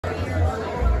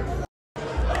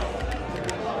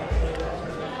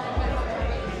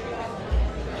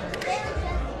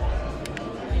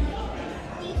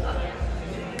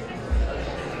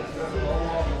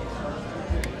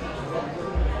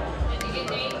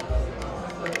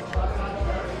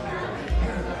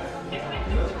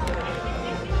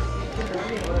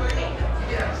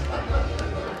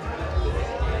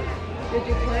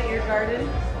garden?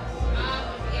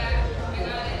 Yeah, I got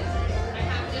it. I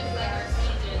have just like our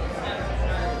season stuff to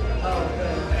start. Oh,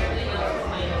 good. But everything else is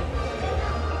planned.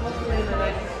 Hopefully in the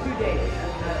next 2 days.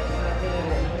 Not been in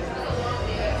it. It's a long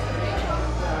day.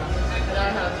 I And I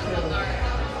have feel to. dark.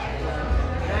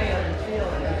 And I have the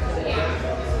feeling today.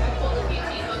 Yeah. I pulled a few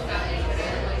T-Bones out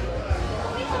yesterday.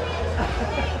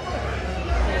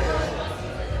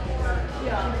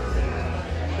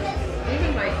 Yeah.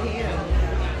 Even my hand.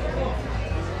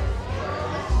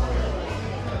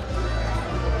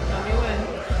 Tell me when.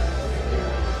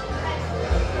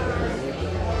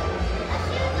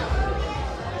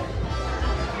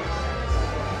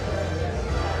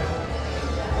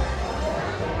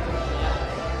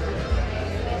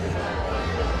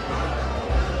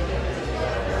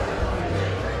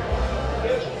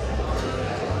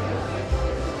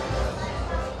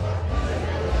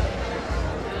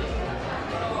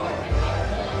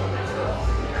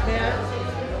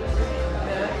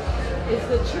 Is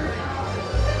the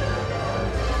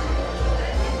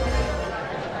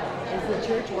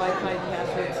church Wi-Fi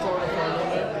password still on the phone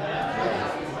number?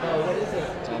 Oh, what is it?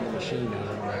 It's on the machine now.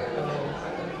 Oh.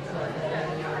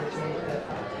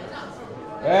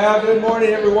 Well, good morning,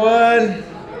 everyone.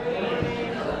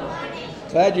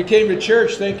 Glad you came to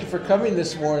church. Thank you for coming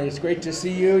this morning. It's great to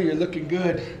see you. You're looking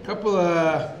good. A couple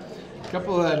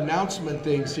of announcement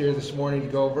things here this morning to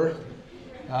go over.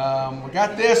 We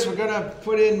got this. We're going to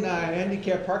put in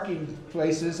handicap parking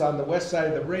places on the west side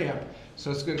of the ramp. So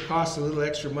it's going to cost a little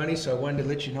extra money, so I wanted to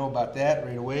let you know about that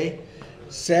right away.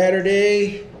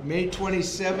 Saturday, May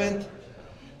 27th,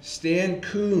 Stan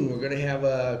Kuhn. We're going to have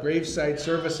a graveside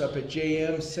service up at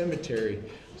JM Cemetery.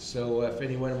 So if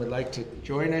anyone would like to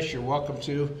join us, you're welcome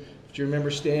to. If you remember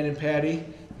Stan and Patty,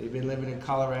 they've been living in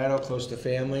Colorado, close to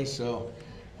family, so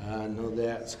know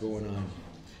that's going on.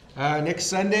 Next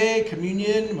Sunday,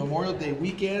 Communion, Memorial Day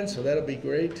weekend, so that'll be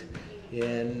great.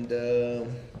 And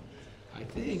I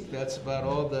think that's about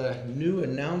all the new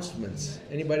announcements.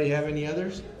 Anybody have any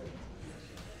others?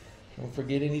 Don't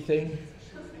forget anything?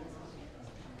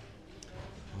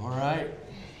 All right.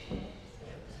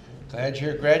 Glad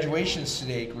you're at graduations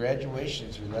today.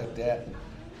 Graduations, we like that.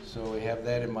 So we have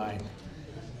that in mind.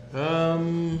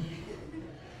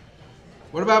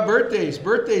 What about birthdays?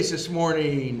 Birthdays this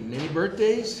morning. Any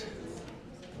birthdays?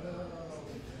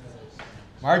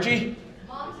 Margie?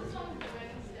 Mom's is on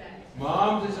Wednesday.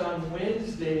 Mom's is on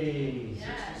Wednesday.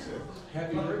 Yes.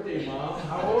 Happy birthday, Mom.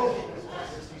 How old?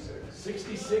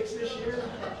 66 this year?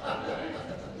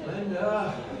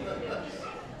 Linda.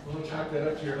 We'll chalk that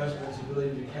up to your husband's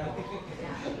ability to count.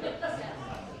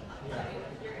 Yeah.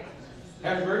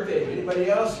 Happy birthday. Anybody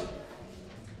else?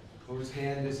 Whose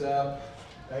hand is up?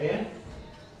 Diane?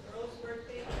 Earl's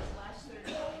birthday was last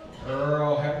Thursday.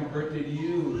 Earl, happy birthday to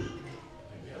you.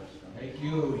 Thank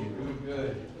you. You're doing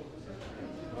good.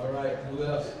 All right. Who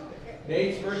else?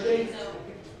 Nate's birthday?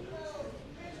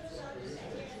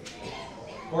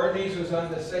 Courtney's was on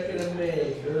the 2nd of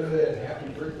May. Good. Happy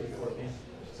birthday, Courtney.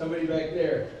 Somebody back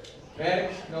there.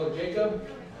 Maddox? No, Jacob?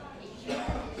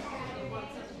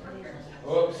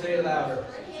 Oh, say it louder.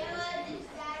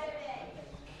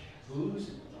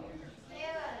 Whose?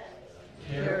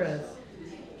 Kara's.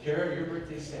 Kara, your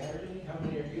birthday's Saturday? How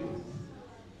many are you?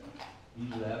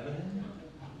 11.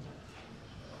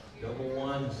 Double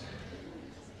ones.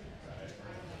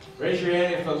 Raise your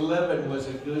hand if 11 was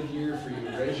a good year for you.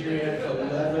 Raise your hand if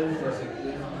 11 was a good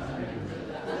year.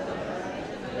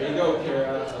 There you go,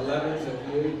 Kara. 11's a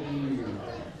good year.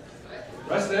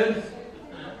 Rustin?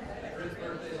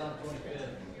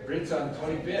 Britt's on the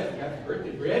 25th. Happy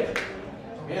birthday, Britt.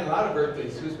 Man, a lot of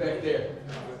birthdays. Who's back there?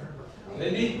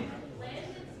 Lindy?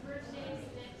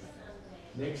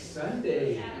 Next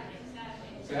Sunday.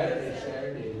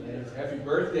 Saturday. Lance. Happy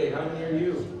birthday. How many are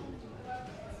you?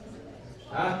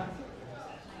 Huh?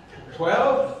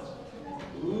 12?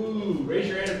 Ooh, raise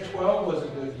your hand if 12 was a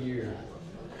good year.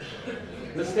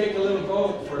 Let's take a little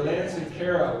vote for Lance and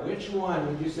Kara. Which one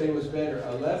would you say was better,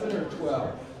 11 or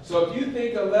 12? So if you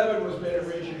think 11 was better,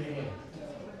 raise your hand.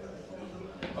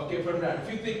 Okay, put them down. If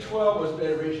you think 12 was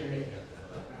better, raise your hand.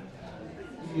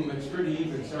 It's pretty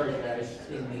even. Sorry, guys. It's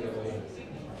going to be that way.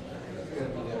 It's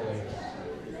going to be that way.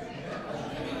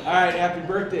 All right, happy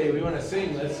birthday. We want to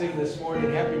sing. Let's sing this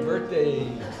morning. Happy birthday.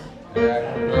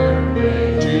 Happy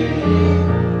birthday to you.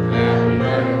 Happy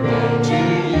birthday to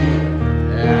you.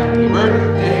 Happy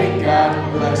birthday. God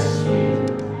bless you.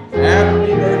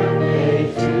 Happy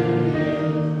birthday to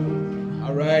you.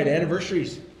 All right,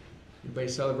 anniversaries. Anybody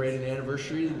celebrating an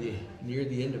anniversary near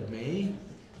the end of May?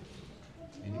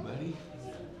 Anybody?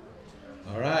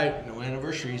 All right, no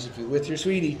anniversaries. If you're with your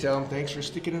sweetie, tell them thanks for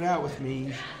sticking it out with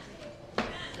me.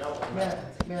 Matt.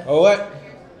 Oh, what?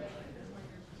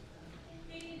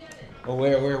 Oh,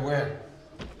 where?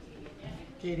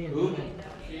 Katie and Who?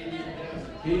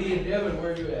 Katie and Devin,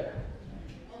 where are you at?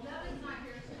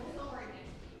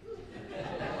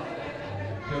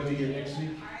 He'll be here next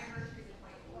week?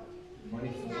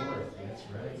 24th, that's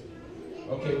right.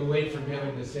 Okay, we'll wait for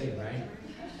Devin to say, right?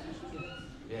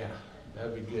 Yeah,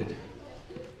 that'd be good.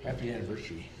 Happy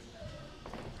anniversary.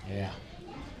 Yeah.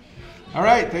 All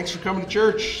right, thanks for coming to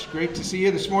church. Great to see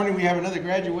you. This morning we have another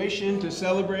graduation to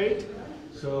celebrate.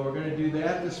 So we're going to do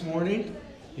that this morning.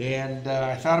 And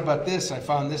I thought about this. I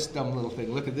found this dumb little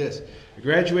thing. Look at this. A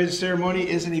graduation ceremony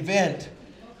is an event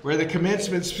where the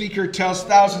commencement speaker tells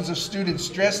thousands of students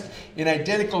dressed in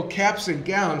identical caps and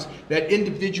gowns that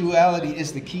individuality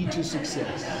is the key to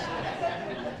success.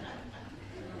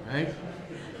 Right?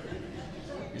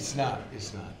 It's not.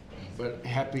 But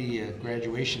happy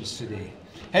graduations today.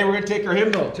 Hey, we're going to take our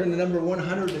hymnal. Turn to number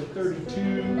 132.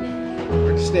 We're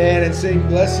going to stand and sing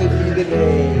Blessed Be the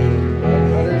Name.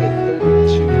 132.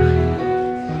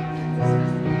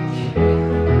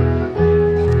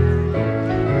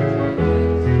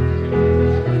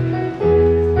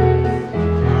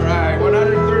 All right,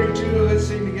 132. Let's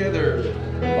sing together.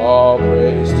 All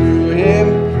praise to Him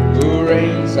who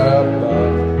reigns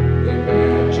above, in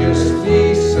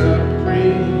majesty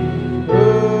supreme,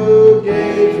 who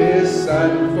gave His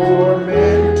Son for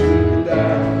men to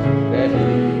die, that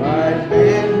He might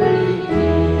man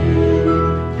redeem.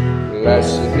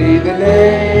 Blessed be the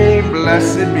name,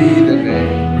 blessed be the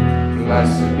name,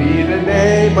 blessed be the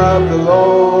name of the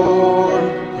Lord.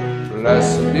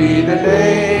 Blessed be the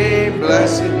name,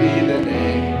 blessed be the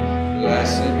name,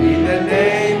 blessed be the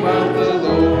name of the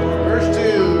Lord. Verse 2.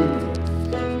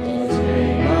 God's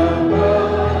name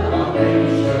above all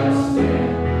nations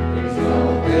stand,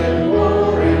 exalted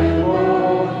more and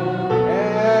more,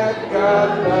 at God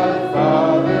the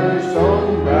Father's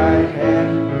own right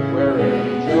hand, where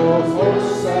angels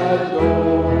hosts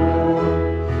adore.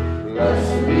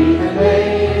 Blessed be the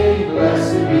name,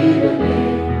 blessed be the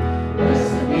name,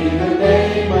 blessed be the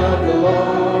name of the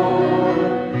Lord.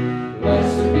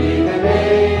 Blessed be the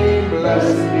name,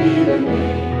 blessed be the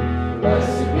name,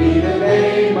 blessed be the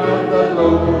name of the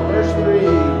Lord. Verse 3.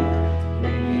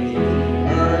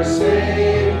 Redeemer,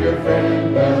 Savior,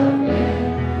 friend of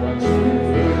man, once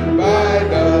ruined by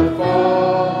the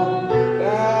fall,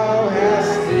 thou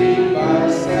hast thee by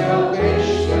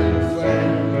salvation fled,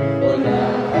 for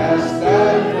thou hast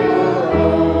died for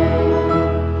all.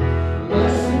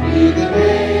 Blessed be the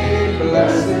name,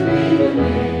 blessed be the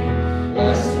name,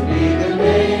 blessed be the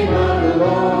name of the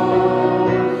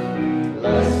Lord.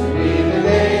 Blessed be the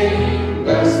name,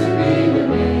 blessed be the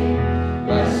name,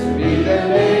 blessed be the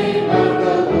name of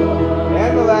the Lord.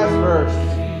 And the last verse.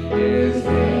 His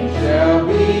name shall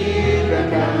be the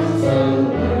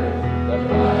Counselor, the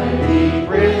mighty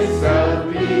Prince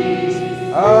of Peace,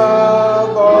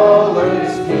 of all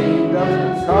earth's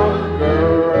kingdoms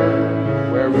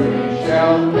conqueror, where we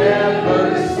shall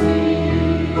never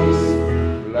cease.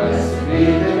 Blessed be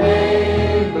the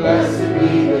name, blessed be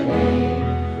the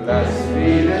name, blessed be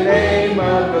the name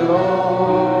of the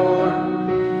Lord.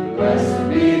 Blessed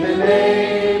be the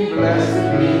name,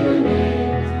 blessed be the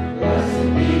name, blessed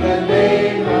be the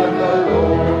name of the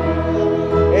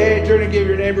Lord. Hey, turn and give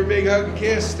your neighbor a big hug and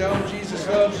kiss. Tell him Jesus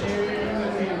loves you.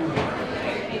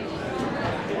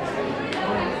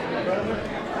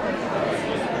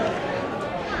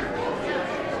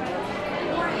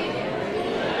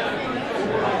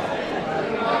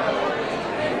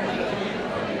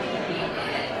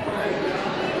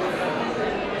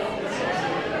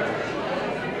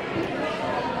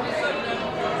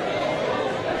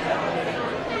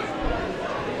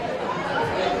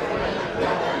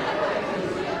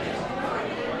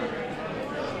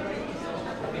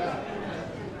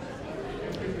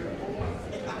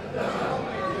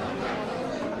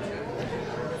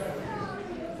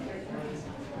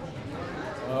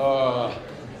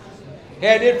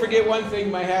 Hey, I did forget one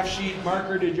thing, my half-sheet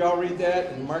marker. Did y'all read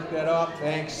that and mark that off?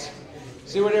 Thanks.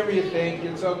 See, whatever you think,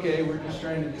 it's okay. We're just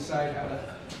trying to decide how to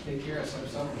take care of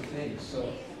some things.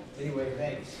 So, anyway,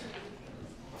 thanks.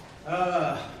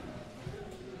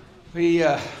 We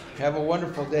have a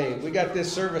wonderful day. We got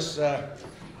this service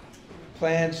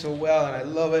planned so well, and I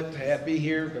love it to be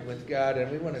here with God, and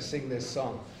we want to sing this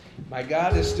song. My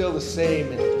God is still the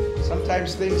same, and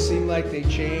sometimes things seem like they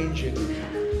change and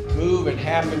move and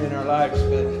happen in our lives,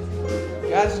 but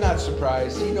God's not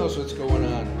surprised. He knows what's going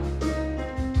on.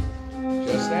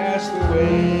 Just ask the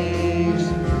waves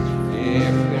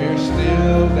if they're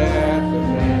still at the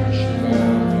mention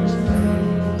of His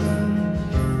name.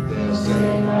 They'll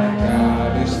say, my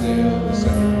God is still the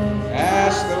same.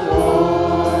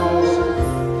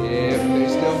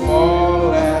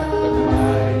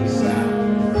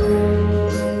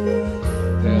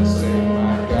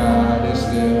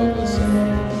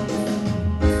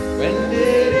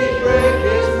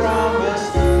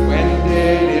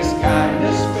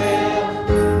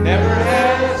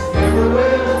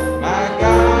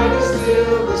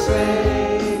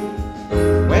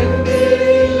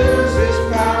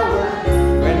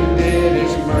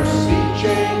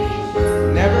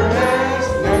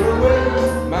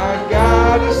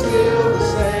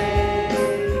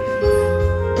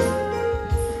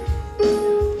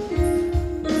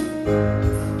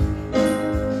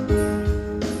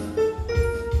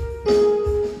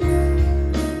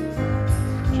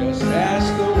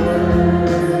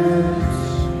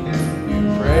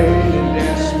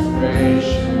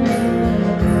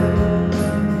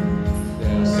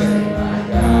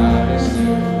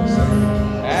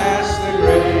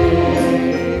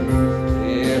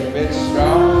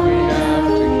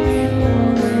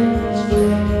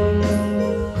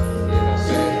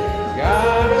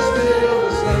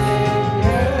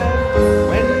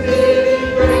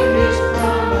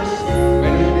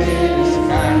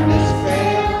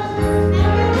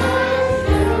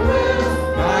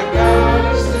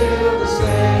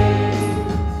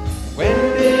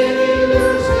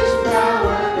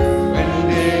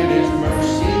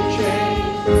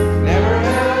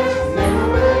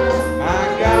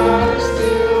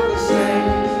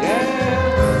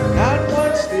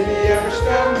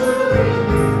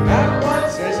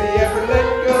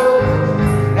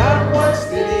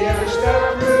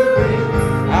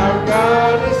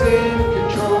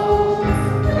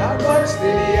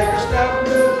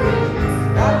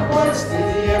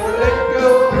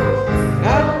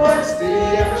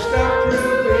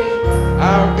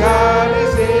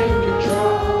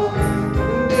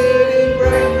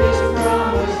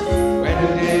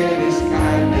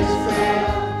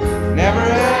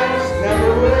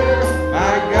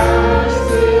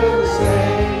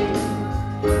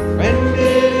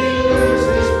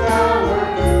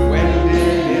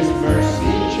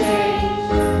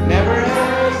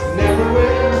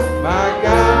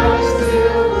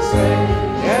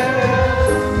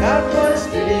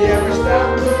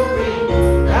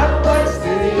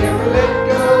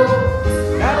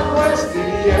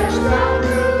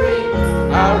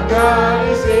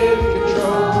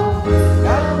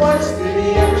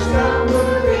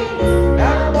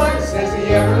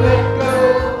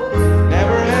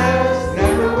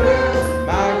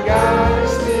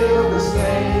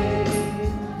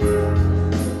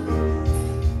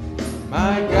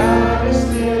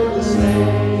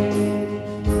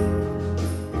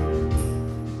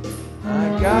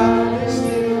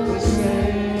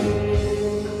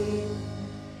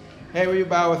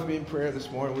 bow with me in prayer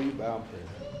this morning? Will you bow in prayer?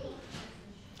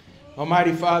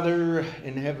 Almighty Father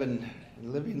in heaven,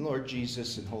 and living Lord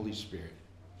Jesus and Holy Spirit,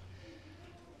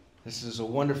 this is a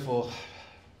wonderful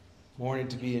morning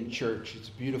to be in church. It's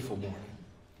a beautiful morning.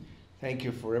 Thank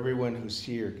you for everyone who's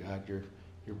here, God.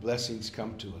 Your blessings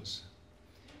come to us.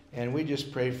 And we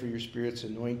just pray for your Spirit's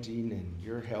anointing and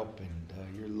your help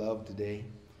and your love today.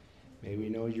 May we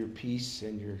know your peace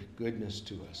and your goodness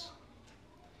to us.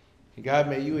 And God,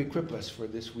 may you equip us for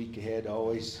this week ahead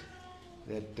always,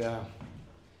 that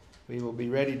we will be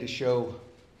ready to show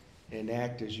and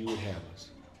act as you would have us.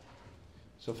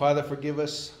 So, Father, forgive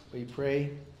us, we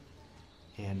pray,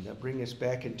 and bring us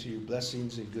back into your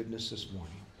blessings and goodness this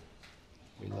morning.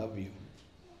 We love you.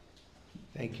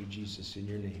 Thank you, Jesus, in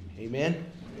your name. Amen?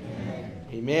 Amen.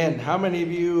 Amen. How many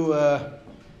of you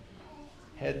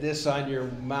had this on your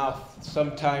mouth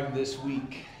sometime this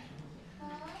week?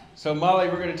 So, Molly,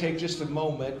 we're going to take just a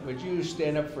moment. Would you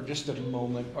stand up for just a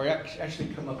moment? Or actually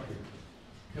come up here.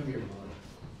 Come here, Molly.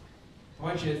 I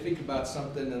want you to think about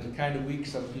something and the kind of week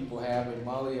some people have. And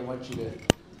Molly, I want you to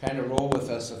kind of roll with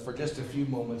us for just a few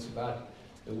moments about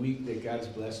the week that God's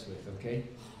blessed with, okay?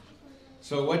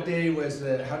 So what day was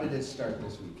how did it start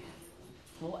this week?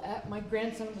 Well, my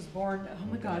grandson was born. Oh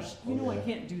my gosh, you know I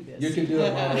can't do this. You can do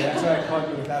it, Molly. That's why I called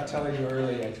you without telling you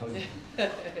early. I told you.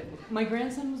 My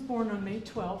grandson was born on May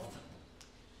 12th,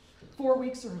 4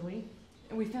 weeks early.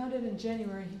 And we found out in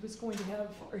January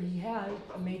he had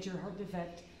a major heart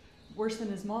defect, worse than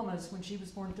his mama's when she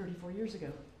was born 34 years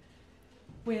ago.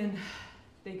 When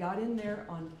they got in there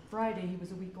on Friday, he was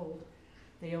a week old.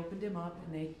 They opened him up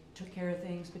and they took care of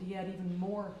things, but he had even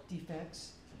more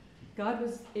defects. God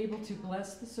was able to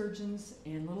bless the surgeons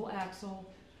and little Axel.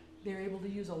 They were able to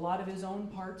use a lot of his own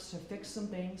parts to fix some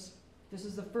things. This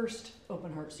is the first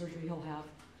open heart surgery he'll have.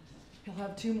 He'll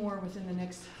have 2 more within the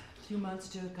next few months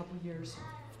to a couple years.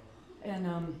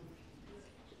 And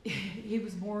he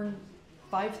was born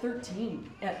 5/13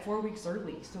 at 4 weeks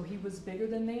early, so he was bigger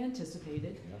than they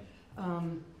anticipated. Yep.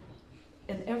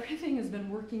 And everything has been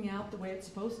working out the way it's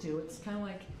supposed to. It's kind of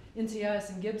like NCIS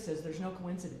and Gibbs says, there's no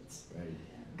coincidence. Right.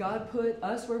 God put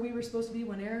us where we were supposed to be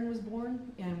when Erin was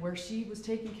born and where she was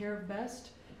taken care of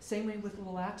best. Same way with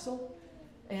little Axel.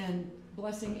 And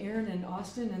blessing Erin and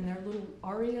Austin and their little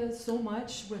Aria so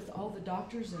much with all the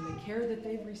doctors and the care that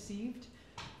they've received.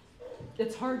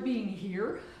 It's hard being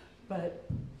here, but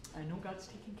I know God's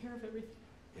taking care of everything.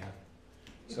 Yeah.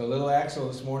 So little Axel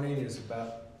this morning is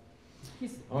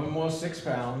he's almost 6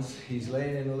 pounds. He's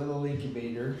laying in a little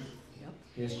incubator. Yep.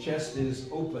 His chest is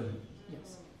open.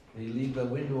 Yes. They leave the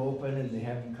window open and they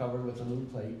have him covered with a little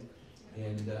plate.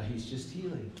 And he's just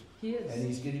healing. He is. And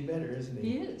he's getting better, isn't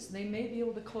he? He is. They may be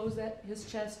able to close his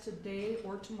chest today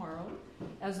or tomorrow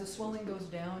as the swelling goes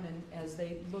down and as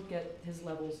they look at his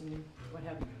levels and what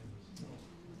have you.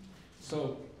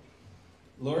 So,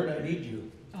 Lord, I need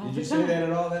you. All Did the you say time. that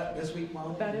at all this week,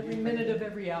 Mom? About every minute of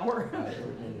every hour.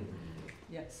 Every minute.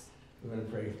 Yes. We're going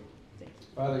to pray. Thank you.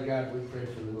 Father God, we pray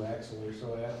for little Axel. We're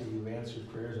so happy you've answered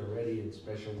prayers already in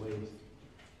special ways.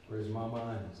 For his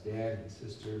mama and his dad and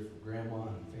sister, for grandma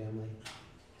and family.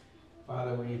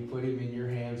 Father, we put him in your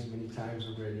hands many times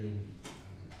already. And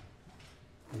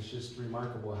it's just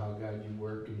remarkable how, God, you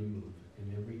work and you move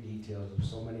in every detail of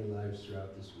so many lives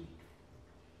throughout this week.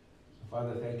 So,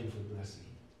 Father, thank you for blessing.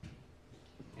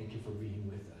 Thank you for being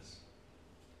with us.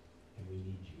 And we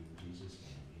need you in Jesus'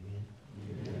 name.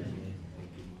 Amen. Amen.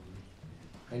 Thank you,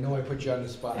 Mom. I know I put you on the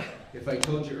spot. If I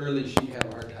told you early, she'd have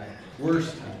a hard time.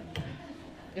 Worst time.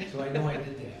 So I know I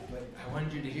did that, but I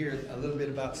wanted you to hear a little bit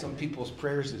about some people's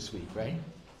prayers this week, right?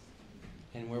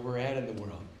 And where we're at in the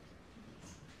world.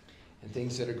 And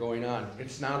things that are going on.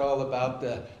 It's not all about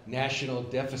the national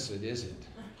deficit, is it?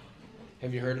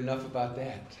 Have you heard enough about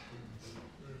that?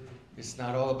 It's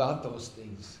not all about those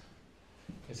things.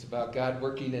 It's about God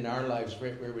working in our lives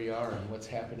right where we are and what's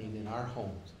happening in our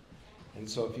homes. And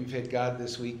so if you've had God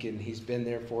this week and he's been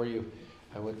there for you,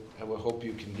 I would hope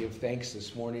you can give thanks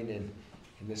this morning, and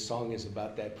this song is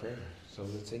about that prayer. So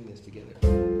let's sing this together.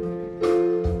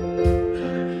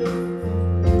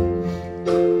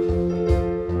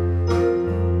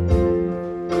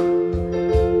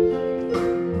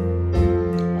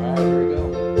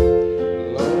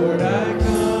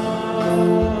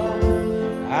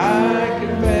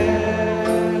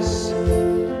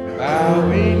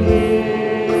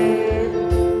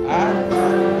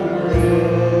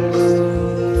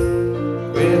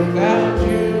 Without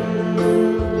you,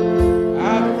 I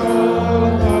fall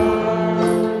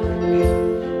apart.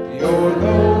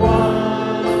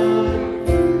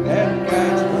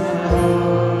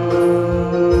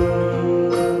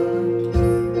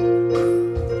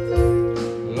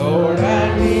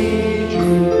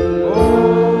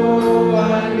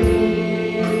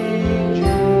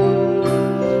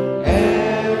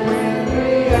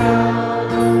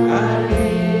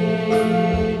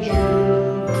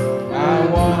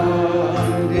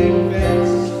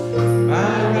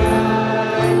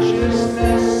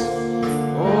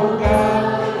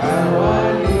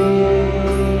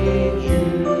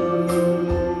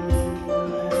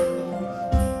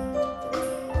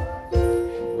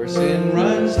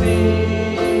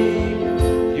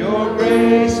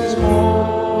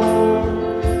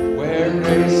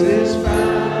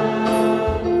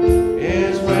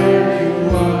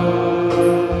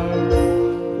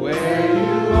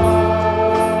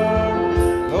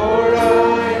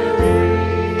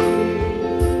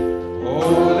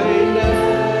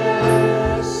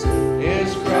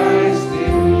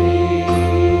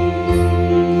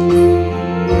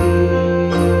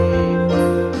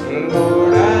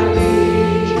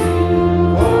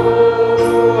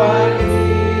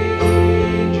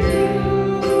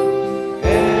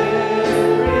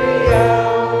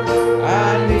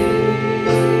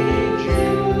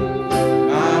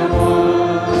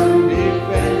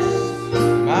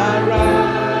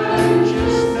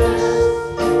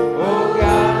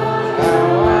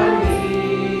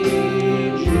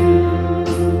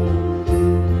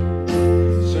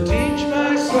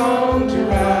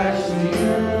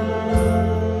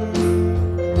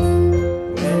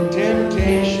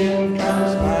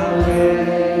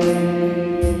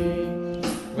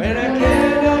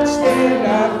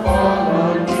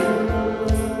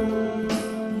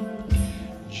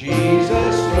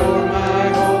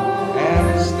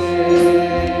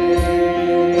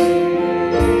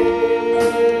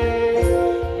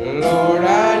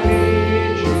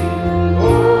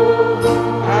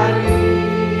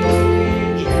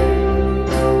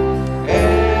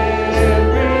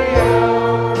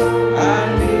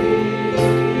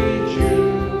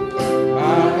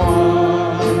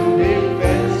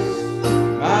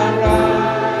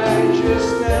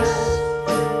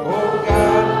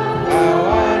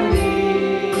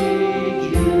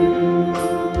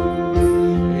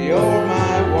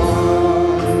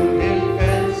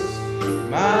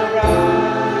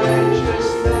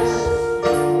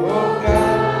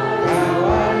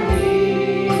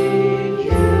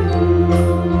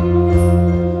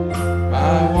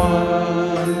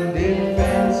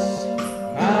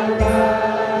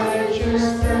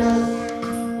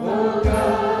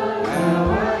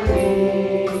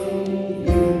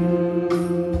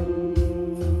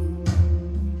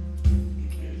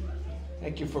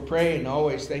 praying.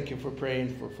 Always thank you for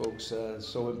praying for folks.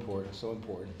 So important, so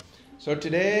important. So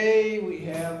today we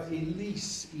have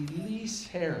Elise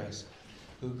Harris,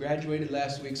 who graduated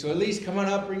last week. So Elise, come on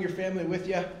up, bring your family with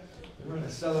you. We're going to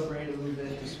celebrate a little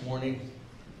bit this morning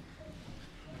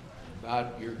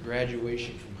about your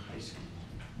graduation from high school.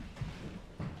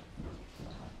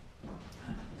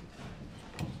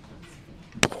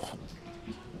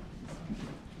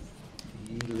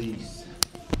 Elise.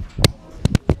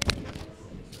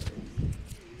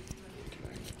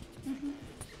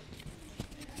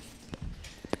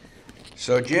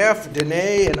 So Jeff,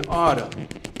 Danae, and Autumn.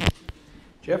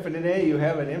 Jeff and Danae, you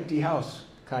have an empty house,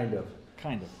 kind of.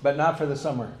 Kind of. But not for the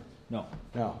summer. No.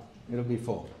 No, it'll be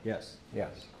full. Yes.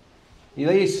 Yes.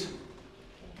 Elise,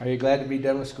 are you glad to be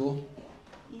done with school?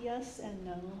 Yes and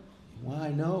no. Why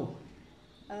no?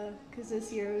 Because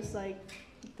this year was like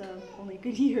the only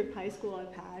good year of high school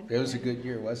I've had. It was a good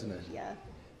year, wasn't it? Yeah.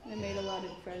 I made a lot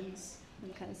of friends.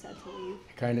 I'm kind of sad to leave.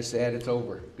 Kind of sad it's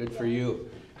over. Good for you.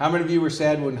 How many of you were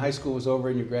sad when high school was over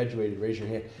and you graduated? Raise your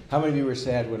hand. How many of you were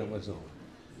sad when it was over?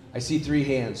 I see 3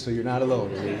 hands, so you're not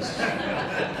alone, Elise.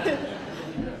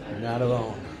 You're not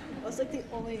alone. I was like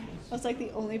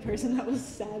the only person that was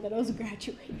sad that I was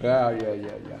graduating. Oh,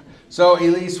 yeah. So,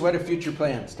 Elise, what are future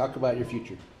plans? Talk about your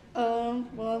future.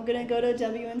 Well, I'm gonna go to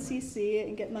WNCC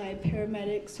and get my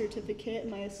paramedic certificate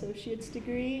and my associate's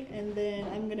degree, and then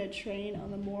I'm gonna train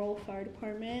on the Morrill Fire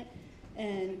Department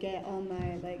and get on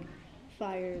my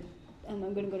fire.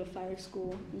 I'm gonna go to fire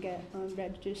school and get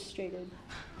registered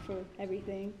for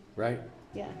everything. Right?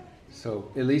 Yeah. So,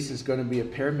 Elise is going to be a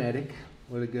paramedic.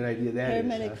 What a good idea that is.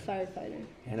 Paramedic Huh? firefighter.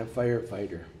 And a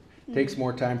firefighter. Takes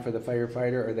more time for the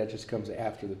firefighter, or that just comes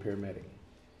after the paramedic?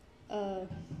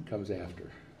 Comes after.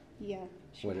 Yeah.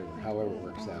 Whatever, however it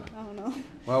works out. I don't know.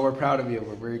 Well, we're proud of you.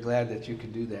 We're very glad that you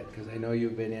can do that because I know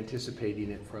you've been anticipating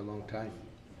it for a long time.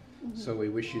 So we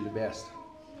wish you the best.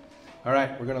 All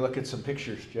right, we're going to look at some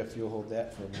pictures. Jeff, you'll hold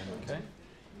that for a moment. Okay.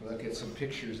 We'll look at some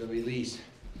pictures of Elise.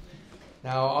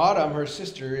 Now, Autumn, her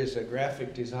sister, is a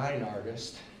graphic design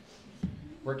artist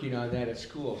working on that at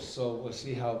school. So we'll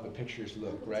see how the pictures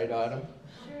look. Right, Autumn?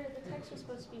 Sure, the text was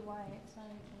supposed to be white, so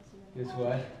you can see It's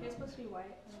what? It's supposed to be white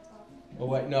on the top. Oh,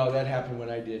 what? No, that happened when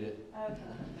I did it. Okay.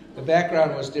 The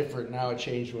background was different. Now it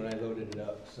changed when I loaded it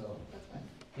up. So, That's fine.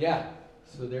 yeah.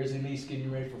 So there's Elise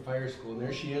getting ready for fire school. And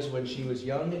there she is when she was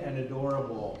young and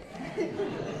adorable.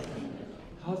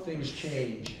 How things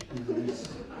change, Elise.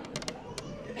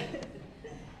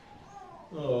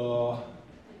 Oh.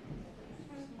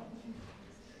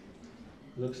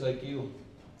 Looks like you.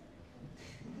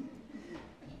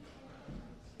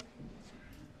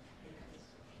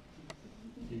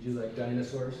 Did you like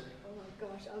dinosaurs? Oh my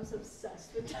gosh, I was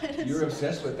obsessed with dinosaurs. You were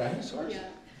obsessed with dinosaurs? Yeah.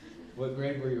 What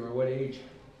grade were you, or what age?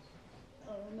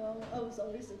 Oh no, I was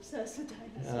always obsessed with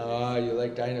dinosaurs. Oh, you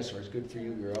like dinosaurs. Good for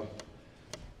you, girl.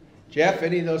 Jeff,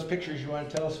 any of those pictures you want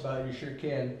to tell us about, you sure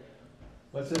can.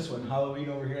 What's this one? Halloween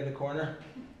over here in the corner?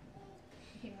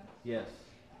 Yeah. Yes.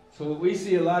 So we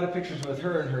see a lot of pictures with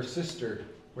her and her sister.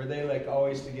 Were they like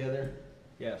always together?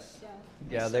 Yes. Yeah.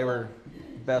 Yeah, they were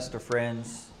best of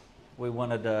friends. We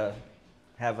wanted to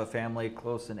have a family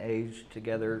close in age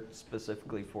together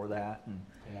specifically for that,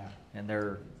 Yeah. and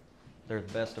they're the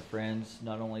best of friends.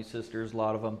 Not only sisters, a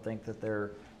lot of them think that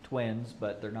they're twins,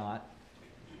 but they're not.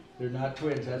 They're not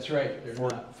twins, that's right. They're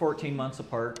not. 14 months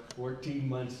apart. 14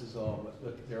 months is all, but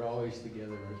look, they're always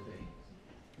together, aren't they?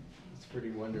 It's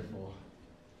pretty wonderful.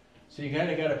 So you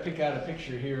kind of got to pick out a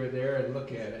picture here or there and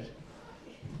look at it.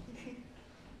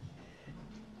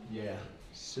 Yeah,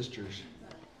 sisters.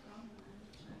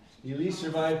 Elise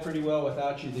survived pretty well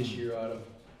without you this year, Autumn.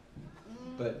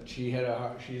 But she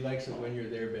likes it when you're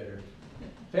there better.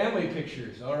 Family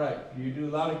pictures, all right. Do you do a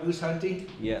lot of goose hunting?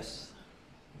 Yes.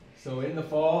 So in the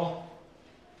fall?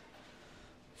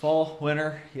 Fall,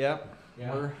 winter, yep.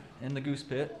 Yeah. We're in the goose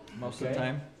pit most of Okay. the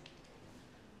time.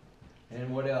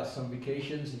 And what else? Some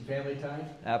vacations and family time?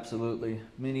 Absolutely.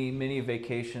 Many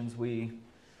vacations. We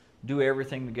do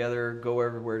everything together, go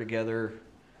everywhere together.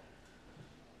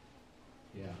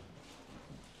 Yeah.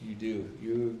 You do.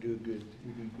 You do good.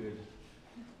 You do good.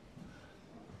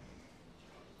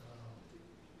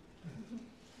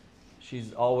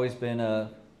 She's always been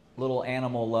a little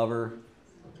animal lover.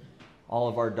 All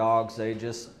of our dogs, they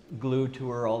just glued to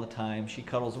her all the time. She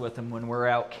cuddles with them when we're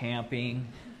out camping.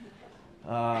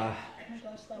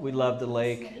 We love the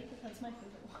lake. Snake, that's my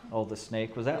favorite one. Oh, the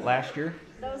snake. Was that last year?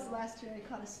 That was last year I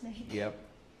caught a snake. Yep.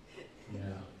 Yeah.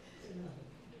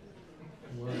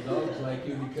 Well, the dogs like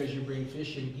you because you bring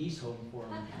fish and geese home for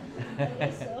them. I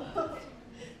guess so.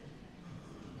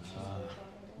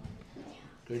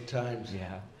 Good times.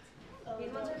 Yeah.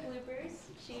 These ones are bloopers.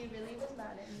 She really was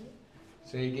mad at me.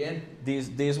 Say again?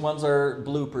 These ones are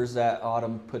bloopers that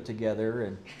Autumn put together,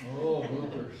 and Oh,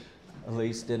 bloopers.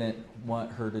 Elise didn't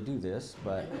want her to do this,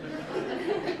 but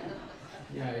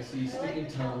Yeah, I see sticking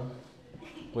tongue.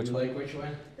 which You one? like which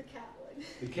one? The cat one.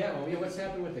 The cat one. Yeah, what's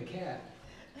happened with the cat?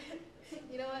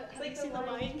 You know what? It's like the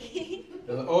Lion King.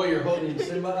 Oh, you're holding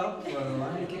Simba up for the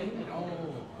Lion King?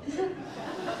 Oh. I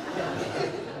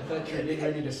thought you were getting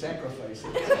ready to sacrifice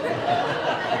it.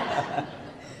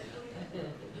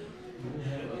 You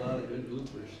have a lot of good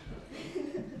bloopers.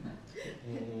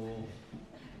 Oh.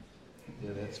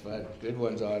 Yeah, that's fun. Good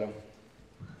ones, Autumn.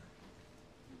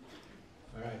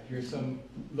 All right, here's some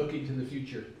looking to the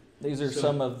future. These are So-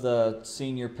 some of the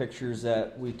senior pictures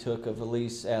that we took of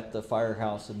Elise at the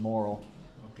firehouse in Morrill.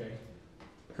 Okay.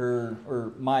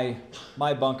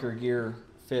 My bunker gear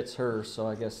fits her, so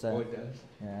I guess Oh, that, it does.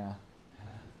 yeah.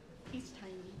 He's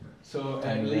tiny. So,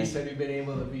 Tiny Elise, guy. have you been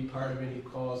able to be part of any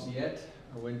calls yet?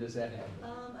 Or when does that happen?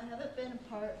 I haven't been a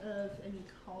part of any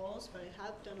calls, but I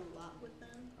have done a lot with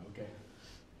them. Okay.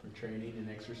 For training and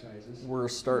exercises? We're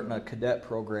starting a cadet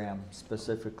program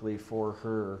specifically for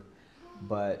her,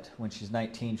 but when she's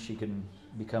 19, she can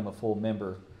become a full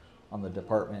member on the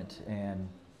department, and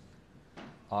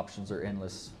options are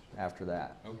endless after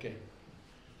that. Okay.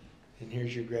 And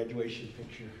here's your graduation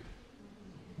picture.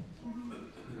 You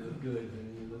look good,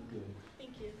 man. You look good.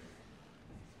 Thank you.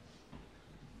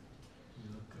 You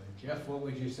look good. Jeff, what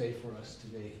would you say for us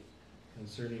today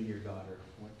concerning your daughter?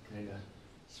 What kind of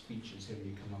speeches have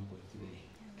you come up with today?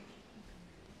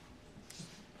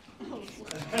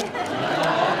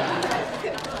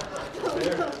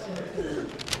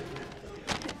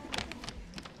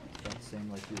 That's same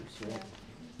like yours, right?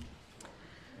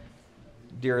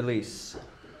 Dear Elise,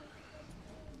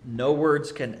 no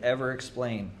words can ever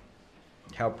explain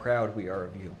how proud we are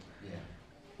of you. Yeah.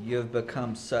 You have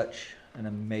become such an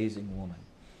amazing woman.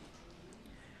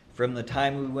 From the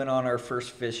time we went on our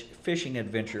first fishing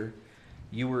adventure,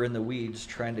 you were in the weeds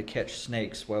trying to catch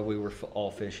snakes while we were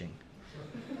all fishing.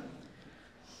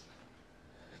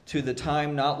 To the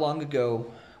time not long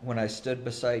ago when I stood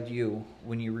beside you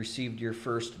when you received your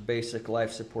first basic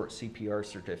life support CPR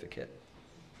certificate.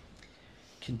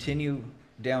 Continue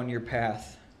down your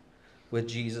path with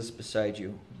Jesus beside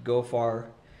you. Go far.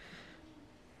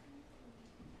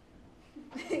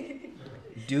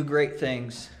 Do great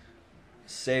things.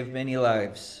 Save many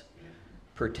lives.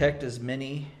 Protect as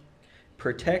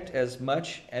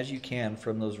much as you can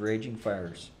from those raging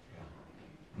fires.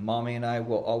 Mommy and I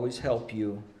will always help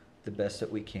you the best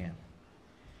that we can.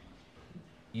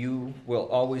 You will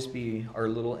always be our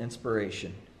little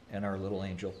inspiration and our little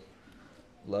angel.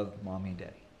 Love, Mommy and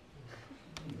Daddy.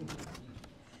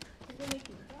 You're gonna make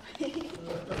me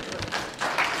cry.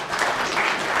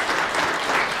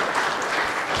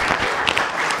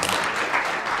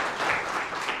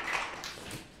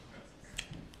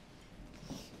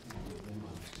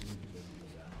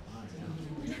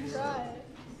 Right.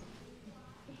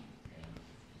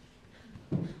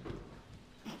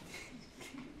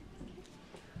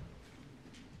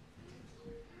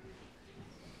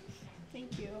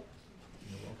 Thank you.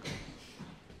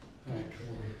 All right,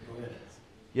 go ahead.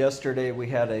 Yesterday we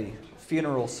had a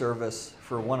funeral service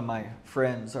for one of my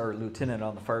friends. Our lieutenant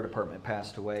on the fire department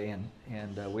passed away,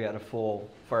 and we had a full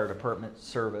fire department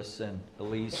service, and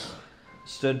Elise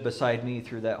stood beside me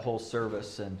through that whole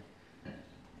service,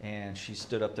 and she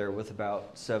stood up there with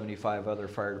about 75 other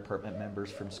fire department members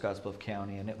from Scottsbluff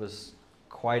County, and it was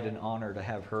quite an honor to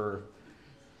have her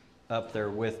up there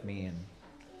with me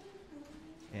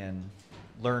and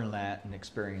learn that and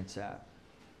experience that.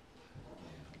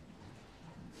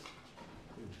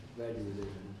 Glad you were there.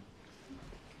 Man.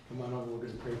 Come on over, we're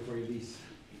going to pray for you, Elise.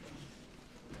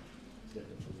 Step up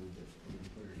a little bit. We're going to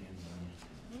put our hands on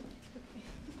you.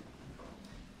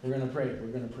 We're going to pray.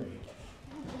 We're going to pray.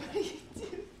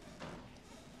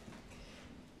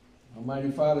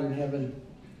 Almighty Father in heaven,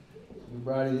 you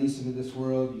brought Elise into this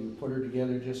world. You put her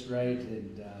together just right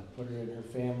and put her and her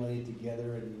family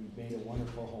together, and you made a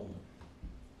wonderful home.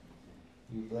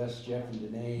 You've blessed Jeff and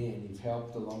Danae, and you've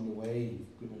helped along the way.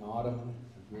 You've given Autumn,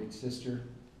 a great sister.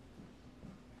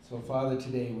 So, Father,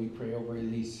 today we pray over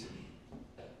Elise,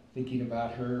 thinking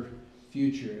about her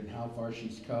future and how far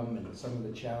she's come and some of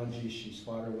the challenges she's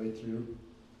fought her way through.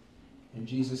 And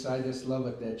Jesus, I just love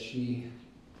it that she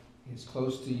is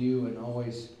close to you and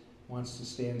always wants to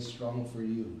stand strong for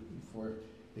you, for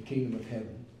the kingdom of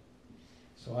heaven.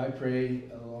 So I pray,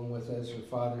 along with, as her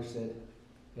father said,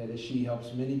 that as she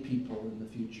helps many people in the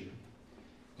future,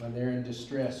 when they're in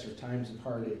distress or times of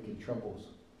heartache and troubles,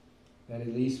 that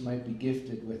Elise might be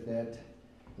gifted with that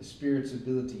the Spirit's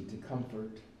ability to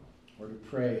comfort or to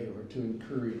pray or to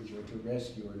encourage or to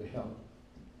rescue or to help.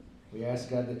 We ask,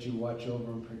 God, that you watch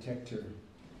over and protect her,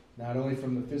 not only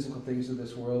from the physical things of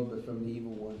this world, but from the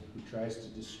evil one who tries to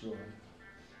destroy.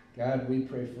 God, we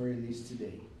pray for Elise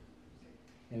today,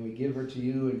 and we give her to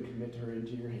you and commit her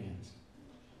into your hands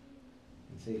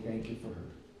and say thank you for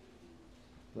her.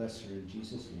 Bless her in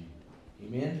Jesus' name.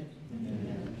 Amen?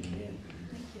 Amen. Amen.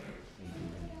 Thank you.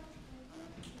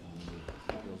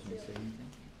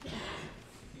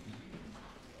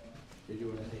 Did you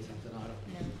want to say something, Autumn?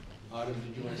 No. Autumn,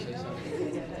 did you want to say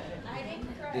something? I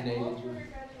didn't cry Danae, all did for you? her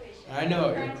graduation. I know,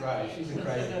 you're crying. She's a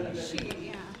crying. She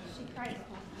cried.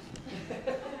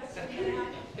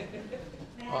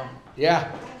 Yeah.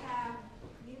 I have,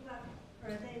 you left, or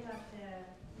they left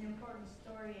an important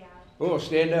story out. Oh,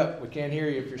 stand up. We can't hear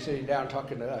you if you're sitting down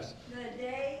talking to us. The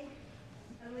day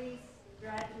Elise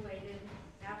graduated,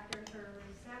 after her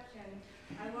reception,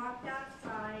 I walked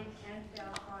outside and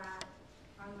fell flat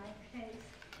on my face.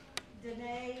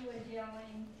 Danae was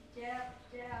yelling, Jeff,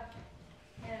 Jeff,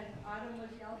 and Autumn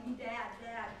was yelling, Dad,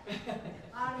 Dad.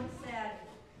 Autumn said,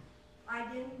 I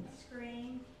didn't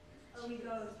scream. She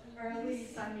goes, or Elise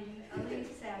said,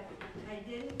 I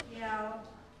didn't yell.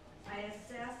 I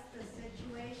assessed the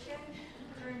situation,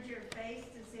 turned your face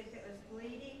to see if it was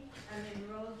bleeding, and then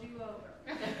rolled you over.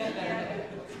 And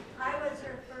I was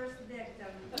her first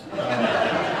victim.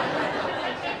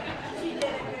 She did a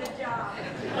good job.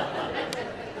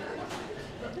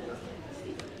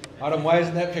 Autumn, why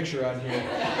isn't that picture on here?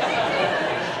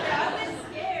 I was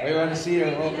scared. We want to see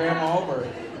her old grandma over.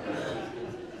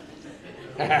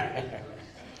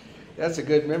 That's a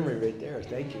good memory right there.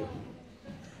 Thank you.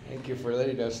 Thank you for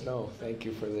letting us know. Thank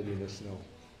you for letting us know.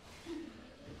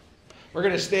 We're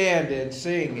going to stand and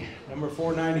sing number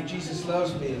 490, Jesus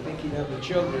Loves Me, thinking of the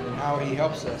children and how he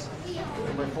helps us.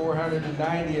 Number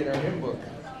 490 in our hymn book.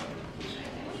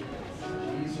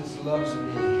 Jesus loves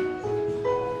me.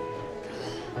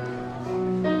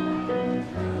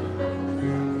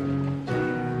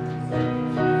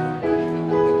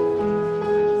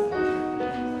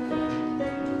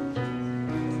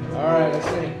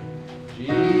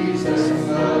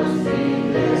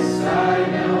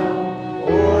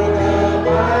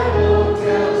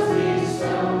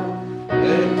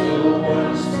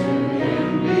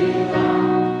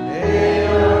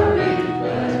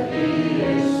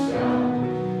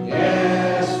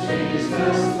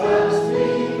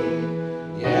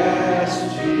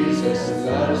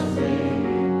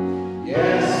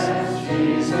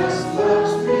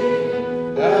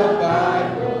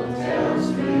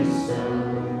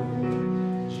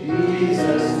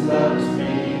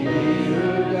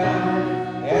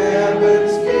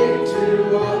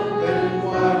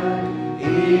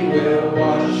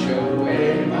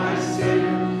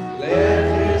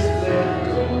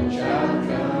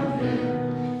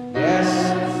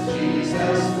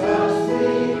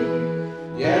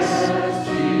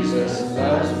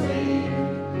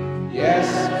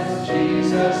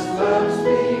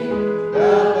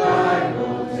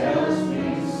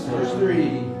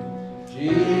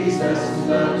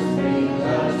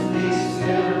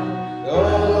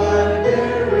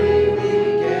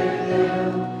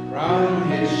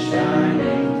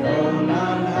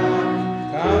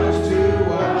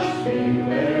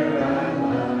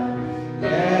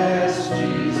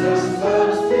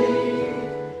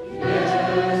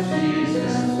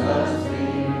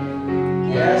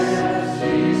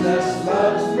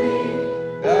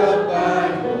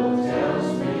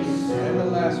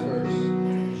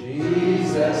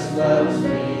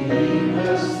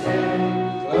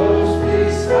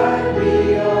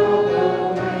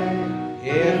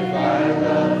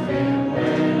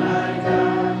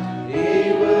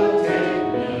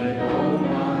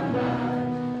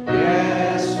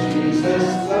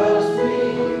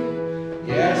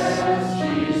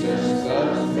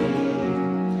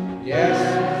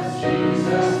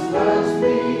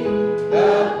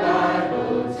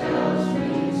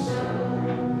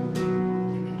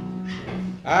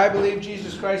 I believe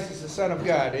Jesus Christ is the Son of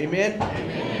God. Amen?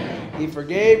 Amen. He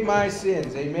forgave my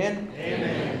sins. Amen?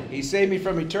 Amen. He saved me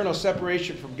from eternal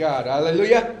separation from God.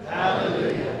 Hallelujah.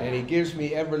 Hallelujah. And he gives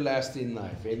me everlasting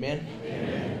life. Amen?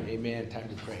 Amen. Amen. Time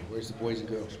to pray. Where's the boys and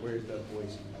girls? Where's the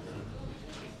boys?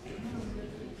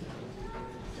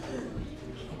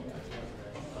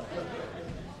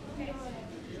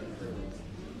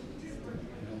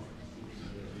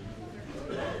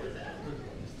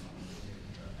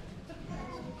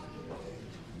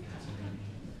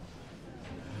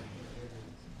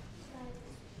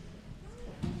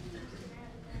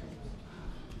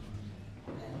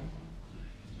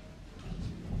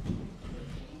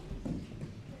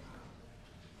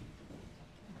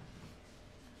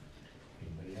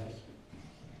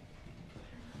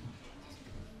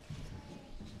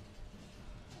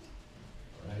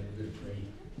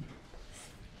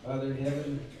 Father in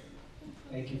heaven,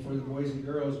 thank you for the boys and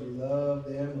girls. We love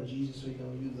them. And Jesus, we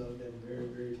know you love them very,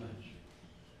 very much.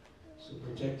 So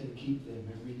protect and keep them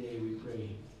every day, we pray.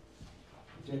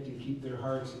 Protect and keep their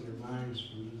hearts and their minds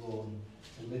from evil,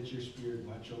 and let your Spirit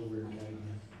watch over and guide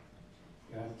them.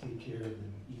 God, take care of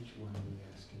them, each one, we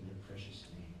ask in your precious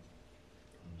name.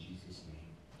 In Jesus'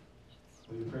 name.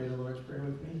 Will you pray the Lord's Prayer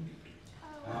with me?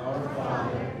 Our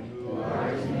Father, who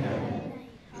art in heaven,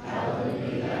 hallowed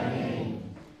be thy name.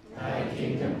 Thy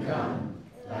kingdom come,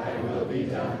 thy will be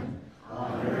done,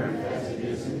 on earth as it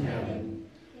is in heaven.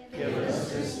 Give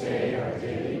us this day our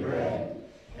daily bread,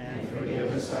 and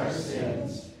forgive us our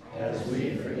sins, as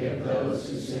we forgive those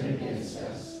who sin against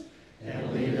us.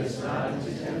 And lead us not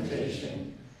into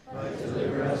temptation, but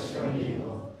deliver us from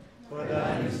evil. For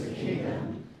thine is the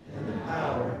kingdom, and the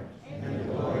power, and the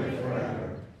glory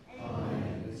forever.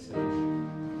 Amen.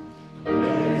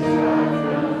 Praise God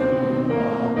from whom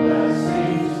all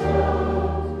blessings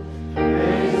flow.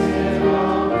 Praise him,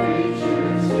 all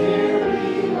creatures here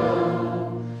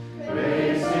below.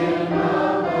 Praise him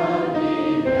above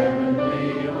the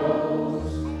heavenly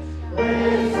hosts.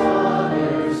 Praise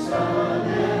Father, Son,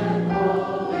 and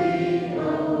Holy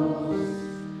Ghost.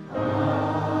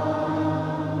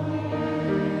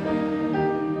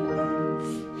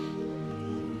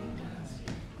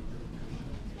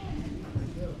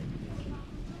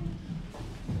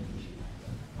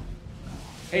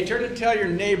 Hey, turn and tell your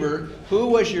neighbor, who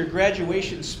was your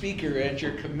graduation speaker at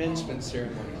your commencement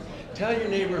ceremony? Tell your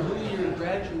neighbor who your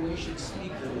graduation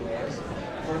speaker was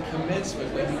for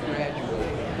commencement when you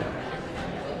graduated.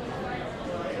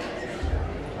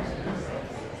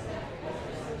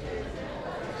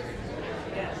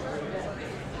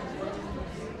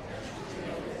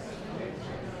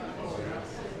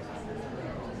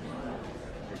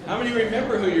 How many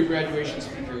remember who your graduation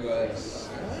speaker was?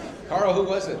 Carl, who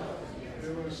was it?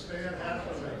 It was Stan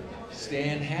Hathaway.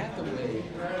 Stan Hathaway. He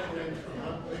graduated from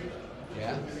Huntley.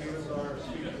 Yeah. And he was our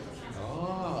speaker.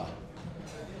 Oh.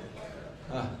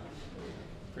 Huh.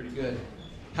 Pretty good.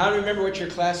 How do you remember what your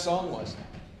class song was?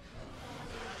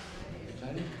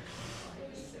 Anybody?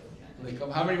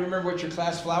 How many remember what your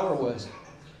class flower was?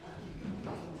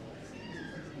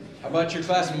 How about your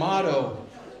class motto?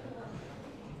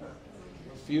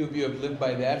 A few of you have lived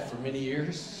by that for many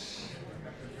years.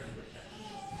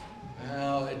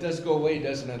 Well, it does go away,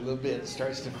 doesn't it? A little bit. It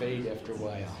starts to fade after a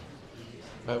while.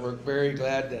 But we're very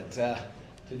glad that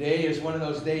today is one of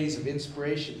those days of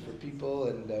inspiration for people,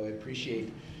 and we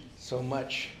appreciate so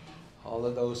much all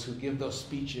of those who give those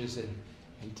speeches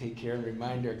and take care and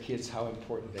remind our kids how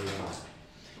important they are.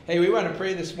 Hey, we want to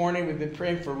pray this morning. We've been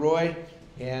praying for Roy,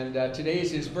 and today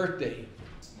is his birthday.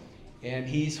 And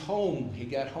he's home. He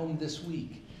got home this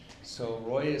week. So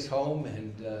Roy is home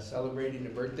and celebrating a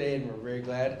birthday, and we're very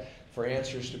glad for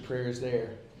answers to prayers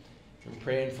there. We're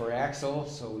praying for Axel,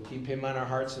 so we keep him on our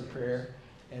hearts in prayer.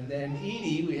 And then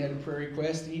Edie, we had a prayer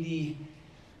request. Edie,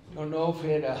 I don't know if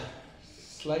we had a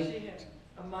slight... She had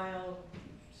a mild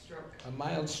stroke. A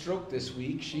mild stroke this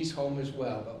week. She's home as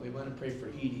well, but we want to pray for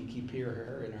Edie. Keep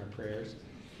her in our prayers.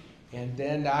 And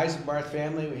then the Eisenbarth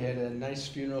family, we had a nice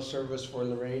funeral service for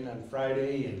Lorraine on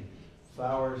Friday, and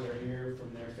flowers are here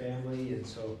from their family, and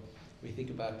so we think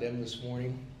about them this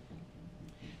morning.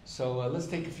 So let's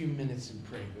take a few minutes and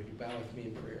pray. Would you bow with me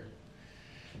in prayer?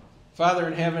 Father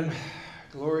in heaven,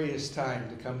 glorious time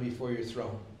to come before your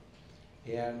throne.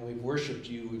 And we've worshiped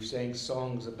you. We've sang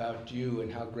songs about you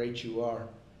and how great you are.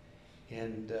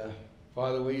 And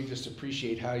Father, we just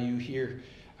appreciate how you hear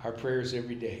our prayers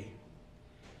every day.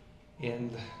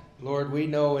 And Lord, we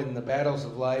know in the battles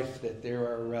of life that there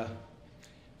are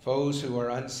foes who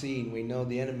are unseen. We know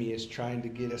the enemy is trying to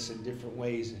get us in different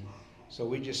ways. And so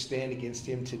we just stand against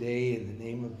him today in the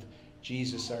name of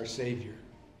Jesus, our Savior.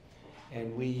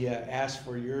 And we ask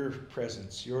for your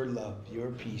presence, your love,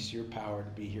 your peace, your power to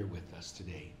be here with us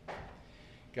today.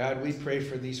 God, we pray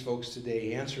for these folks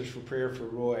today. Answers for prayer for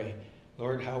Roy.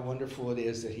 Lord, how wonderful it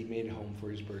is that he made it home for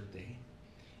his birthday.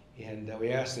 And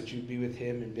we ask that you be with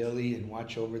him and Billy and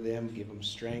watch over them, give them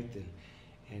strength,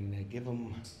 and give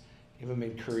them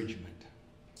encouragement.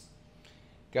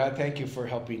 God, thank you for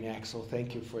helping Axel.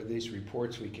 Thank you for these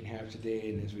reports we can have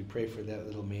today. And as we pray for that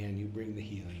little man, you bring the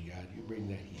healing, God. You bring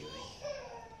that healing.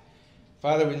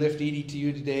 Father, we lift Edie to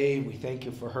you today. We thank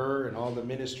you for her and all the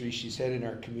ministry she's had in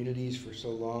our communities for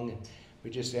so long. And we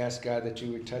just ask, God, that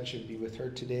you would touch and be with her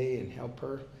today and help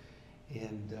her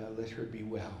and let her be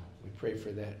well. We pray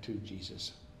for that too,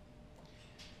 Jesus.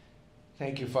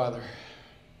 Thank you, Father.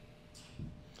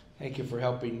 Thank you for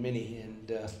helping many.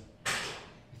 And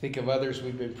think of others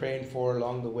we've been praying for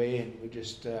along the way, and we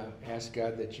just ask,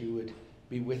 God, that you would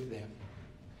be with them.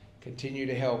 Continue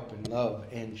to help and love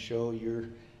and show your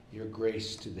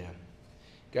grace to them.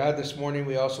 God, this morning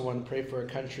we also want to pray for our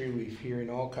country. We're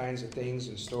hearing all kinds of things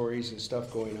and stories and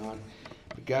stuff going on.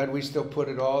 But God, we still put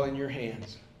it all in your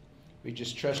hands. We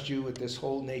just trust you with this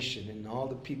whole nation and all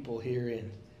the people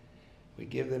herein. We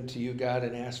give them to you, God,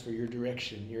 and ask for your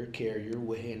direction, your care, your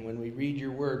way. And when we read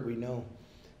your word, we know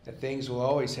that things will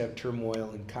always have turmoil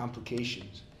and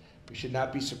complications. We should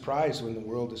not be surprised when the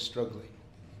world is struggling.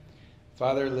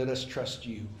 Father, let us trust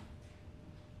you.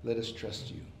 Let us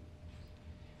trust you.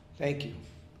 Thank you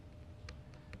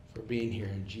for being here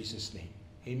in Jesus' name.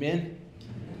 Amen.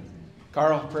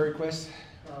 Carl, prayer request?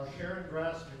 Karen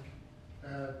Grasnick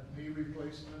had knee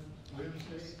replacement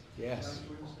Wednesday. Yes. Last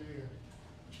Wednesday, and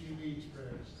she needs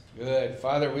prayers. Good.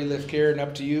 Father, we lift Karen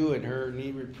up to you and her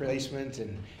knee replacement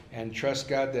and trust,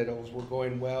 God, that we're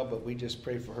going well, but we just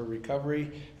pray for her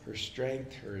recovery, her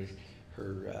strength, her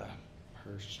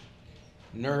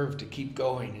nerve to keep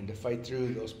going and to fight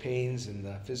through those pains and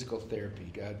the physical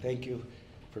therapy. God, thank you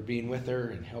for being with her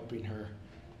and helping her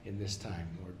in this time.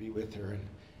 Lord, be with her. And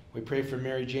we pray for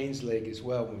Mary Jane's leg as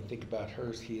well when we think about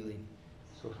her healing.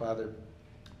 So, Father,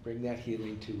 bring that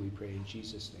healing too, we pray in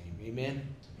Jesus' name. Amen. Amen.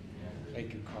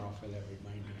 Thank you, Carl, for that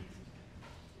reminder.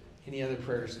 Any other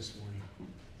prayers this morning?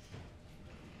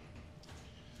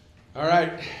 All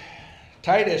right.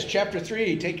 Titus chapter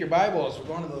 3. Take your Bibles. We're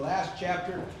going to the last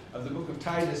chapter of the book of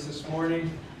Titus this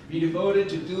morning. Be devoted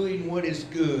to doing what is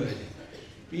good.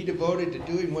 Be devoted to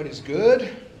doing what is good.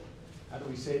 How do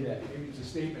we say that? Maybe it's a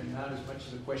statement, not as much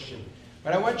as a question.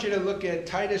 But I want you to look at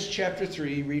Titus chapter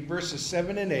 3, read verses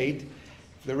 7 and 8.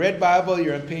 For the red Bible,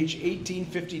 you're on page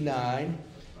 1859.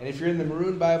 And if you're in the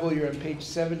maroon Bible, you're on page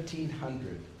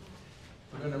 1700.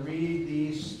 We're going to read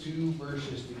these two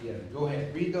verses together. Go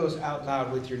ahead. Read those out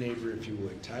loud with your neighbor if you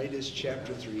would. Titus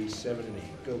chapter 3, 7 and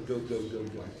 8. Go, go, go, go,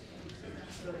 go.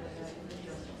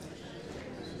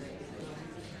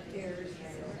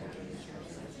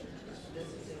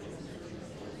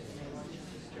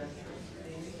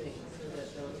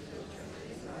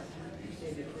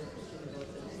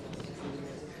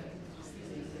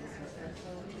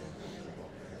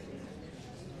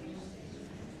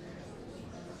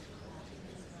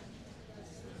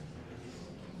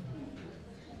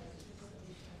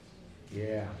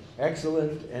 Yeah,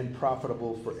 excellent and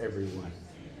profitable for everyone.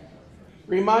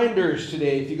 Reminders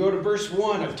today. If you go to verse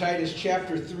 1 of Titus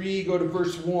chapter 3, go to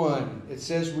verse 1. It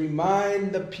says,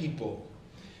 remind the people.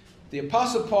 The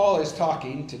Apostle Paul is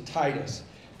talking to Titus.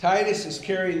 Titus is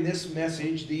carrying this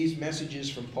message, these messages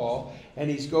from Paul, and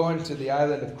he's going to the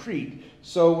island of Crete.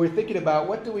 So we're thinking about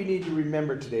what do we need to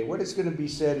remember today? What is going to be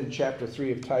said in chapter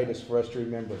 3 of Titus for us to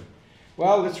remember?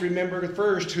 Well, let's remember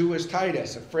first who was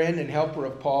Titus, a friend and helper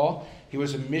of Paul. He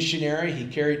was a missionary. He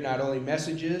carried not only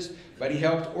messages, but he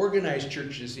helped organize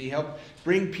churches. He helped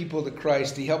bring people to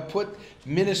Christ. He helped put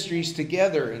ministries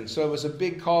together. And so it was a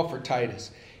big call for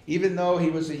Titus. Even though he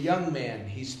was a young man,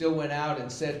 he still went out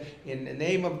and said, in the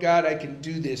name of God, I can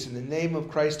do this. In the name of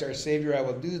Christ our Savior, I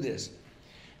will do this.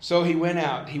 So he went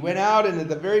out. He went out, and at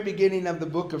the very beginning of the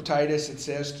book of Titus, it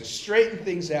says, to straighten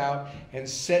things out and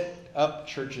set up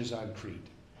churches on Crete.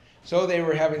 So they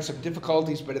were having some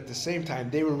difficulties, but at the same time,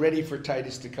 they were ready for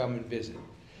Titus to come and visit.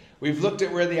 We've looked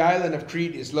at where the island of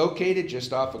Crete is located,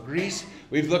 just off of Greece.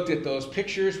 We've looked at those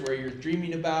pictures where you're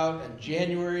dreaming about in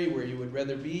January, where you would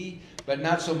rather be, but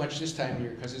not so much this time of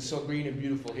year, because it's so green and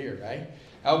beautiful here, right?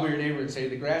 I'll be your neighbor and say,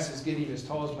 the grass is getting as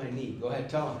tall as my knee. Go ahead,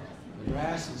 tell them. The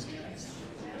grass is getting.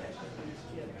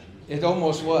 It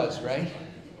almost was, right?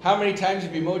 How many times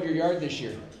have you mowed your yard this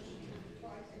year?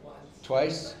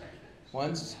 Twice?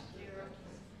 Once?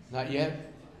 Not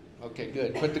yet? Okay,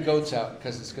 good. Put the goats out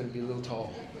because it's going to be a little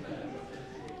tall.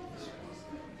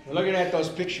 We're looking at those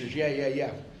pictures.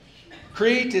 Yeah.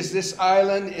 Crete is this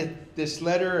island. This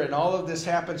letter and all of this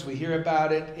happens. We hear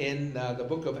about it in the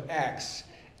book of Acts.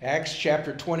 Acts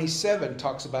chapter 27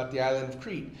 talks about the island of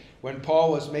Crete when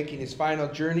Paul was making his final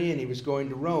journey and he was going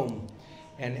to Rome.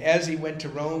 And as he went to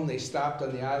Rome, they stopped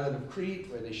on the island of Crete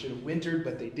where they should have wintered,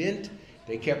 but they didn't.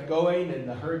 They kept going, and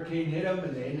the hurricane hit them,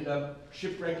 and they ended up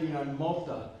shipwrecking on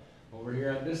Malta over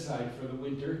here on this side for the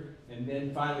winter, and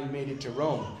then finally made it to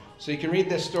Rome. So you can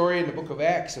read this story in the book of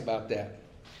Acts about that.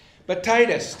 But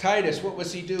Titus, what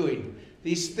was he doing?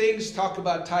 These things talk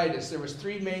about Titus. There was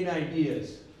three main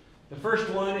ideas. The first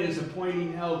one is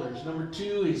appointing elders. Number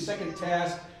two, his second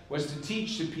task was to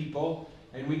teach the people.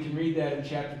 And we can read that in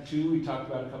chapter 2, we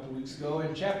talked about a couple weeks ago.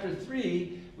 In chapter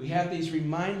 3, we have these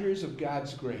reminders of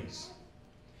God's grace.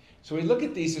 So we look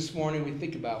at these this morning, we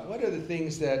think about what are the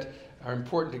things that are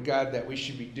important to God that we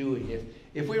should be doing.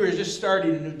 If we were just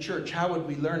starting a new church, how would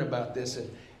we learn about this?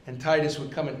 and Titus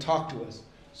would come and talk to us.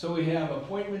 So we have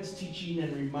appointments, teaching,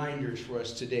 and reminders for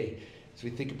us today as we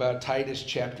think about Titus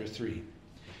chapter 3.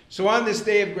 So on this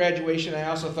day of graduation, I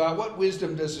also thought, what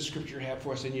wisdom does the Scripture have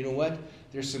for us? And you know what?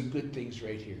 There's some good things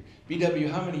right here. BW,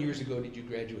 how many years ago did you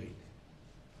graduate?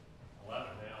 11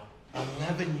 now.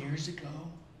 11 years ago?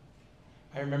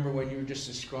 I remember when you were just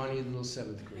a scrawny little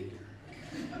 7th grader.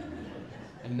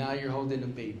 And now you're holding a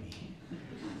baby.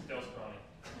 Still scrawny.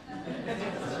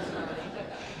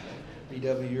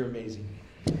 BW, you're amazing.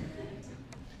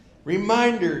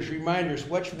 Reminders,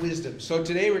 what's wisdom? So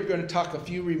today we're going to talk a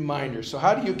few reminders. So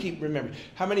how do you keep remembering?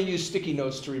 How many use sticky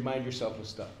notes to remind yourself of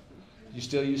stuff? Do you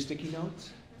still use sticky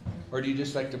notes? Or do you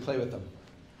just like to play with them?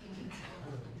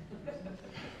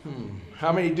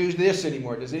 How many do this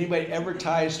anymore? Does anybody ever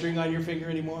tie a string on your finger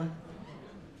anymore?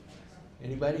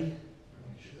 Anybody?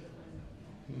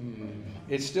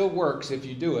 It still works if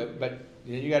you do it, but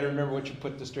you got to remember what you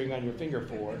put the string on your finger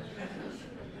for.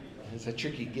 It's a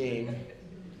tricky game.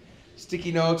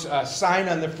 Sticky notes, a sign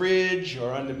on the fridge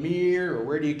or on the mirror, or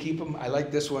where do you keep them? I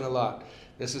like this one a lot.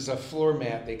 This is a floor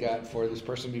mat they got for this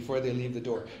person before they leave the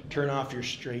door. Turn off your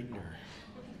straightener.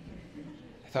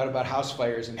 I thought about house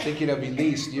fires and thinking of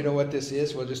Elise. Do you know what this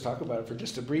is? We'll just talk about it for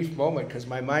just a brief moment because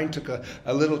my mind took a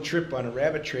little trip on a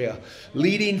rabbit trail.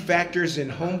 Leading factors in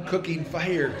home cooking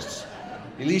fires.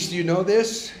 Elise, do you know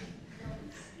this?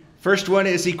 First one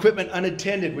is equipment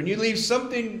unattended. When you leave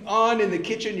something on in the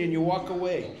kitchen and you walk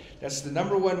away, that's the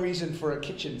number one reason for a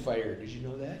kitchen fire. Did you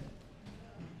know that?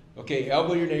 Okay,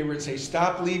 elbow your neighbor and say,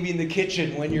 stop leaving the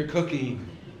kitchen when you're cooking.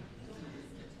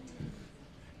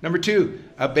 Number 2,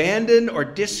 abandoned or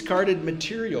discarded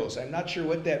materials. I'm not sure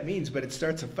what that means, but it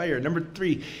starts a fire. Number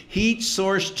 3, heat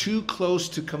source too close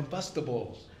to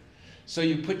combustibles. So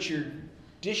you put your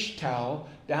dish towel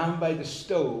down by the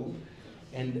stove,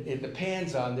 and the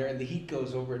pan's on there, and the heat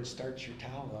goes over and starts your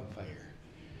towel on fire.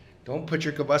 Don't put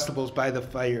your combustibles by the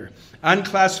fire.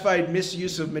 Unclassified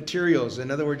misuse of materials. In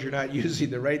other words, you're not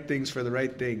using the right things for the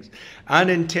right things.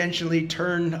 Unintentionally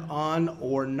turned on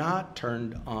or not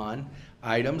turned on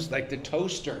items like the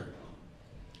toaster.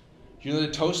 You know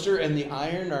the toaster and the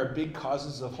iron are big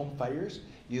causes of home fires?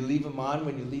 You leave them on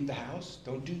when you leave the house?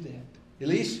 Don't do that.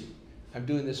 Elise, I'm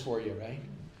doing this for you, right?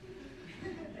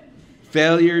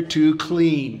 Failure to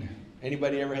clean.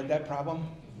 Anybody ever had that problem?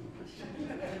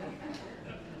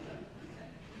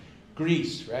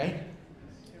 Grease, right?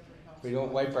 We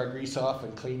don't wipe our grease off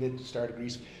and clean it, start a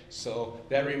grease. So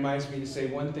that reminds me to say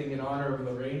one thing in honor of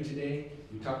Lorraine today.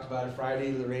 We talked about it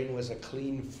Friday. Lorraine was a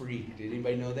clean freak. Did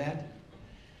anybody know that?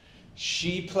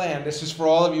 She planned, this is for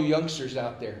all of you youngsters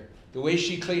out there. The way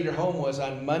she cleaned her home was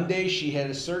on Monday she had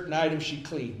a certain item she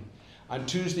cleaned. On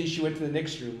Tuesday she went to the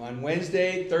next room. On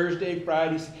Wednesday, Thursday,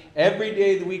 Friday, every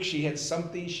day of the week she had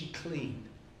something she cleaned.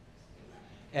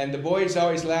 And the boys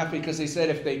always laughed because they said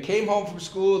if they came home from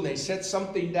school and they set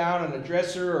something down on a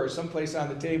dresser or someplace on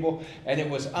the table and it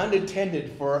was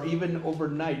unattended for even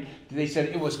overnight, they said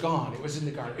it was gone. It was in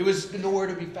the garden. It was nowhere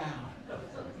to be found.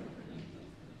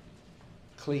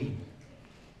 Clean.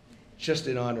 Just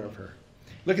in honor of her.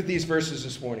 Look at these verses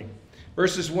this morning.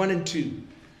 Verses 1 and 2.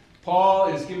 Paul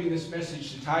is giving this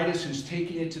message to Titus, who's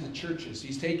taking it to the churches.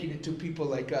 He's taking it to people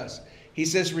like us. He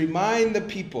says, remind the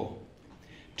people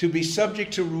to be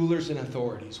subject to rulers and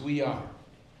authorities. We are.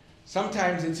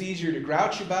 Sometimes it's easier to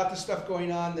grouch about the stuff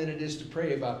going on than it is to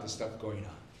pray about the stuff going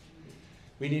on.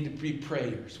 We need to be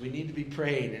prayers. We need to be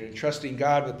praying and entrusting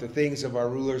God with the things of our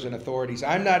rulers and authorities.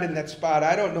 I'm not in that spot.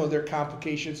 I don't know their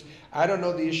complications. I don't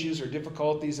know the issues or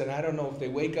difficulties, and I don't know if they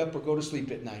wake up or go to sleep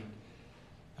at night.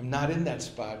 I'm not in that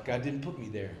spot. God didn't put me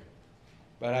there.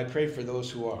 But I pray for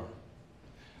those who are.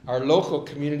 Our local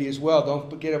community as well. Don't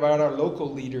forget about our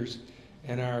local leaders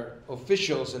and our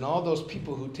officials and all those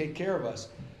people who take care of us.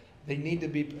 They need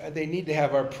to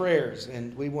have our prayers,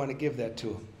 and we want to give that to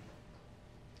them.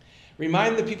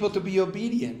 Remind the people to be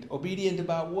obedient. Obedient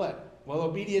about what? Well,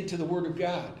 obedient to the Word of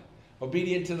God.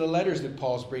 Obedient to the letters that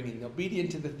Paul's bringing.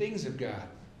 Obedient to the things of God.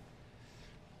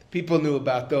 The people knew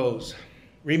about those.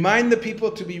 Remind the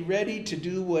people to be ready to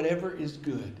do whatever is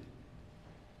good.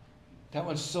 That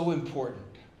one's so important.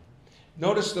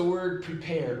 Notice the word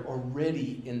prepared or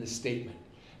ready in the statement.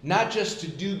 Not just to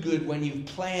do good when you've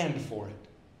planned for it,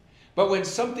 but when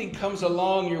something comes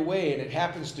along your way and it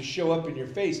happens to show up in your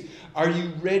face, are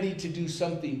you ready to do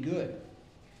something good?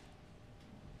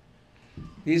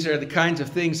 These are the kinds of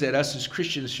things that us as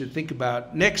Christians should think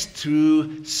about. Next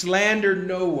to slander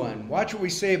no one. Watch what we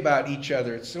say about each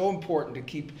other. It's so important to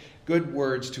keep good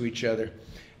words to each other.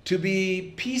 To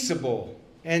be peaceable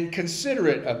and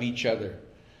considerate of each other.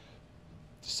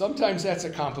 Sometimes that's a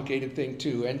complicated thing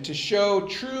too. And to show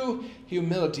true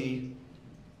humility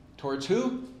towards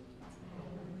who?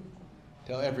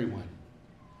 Tell everyone.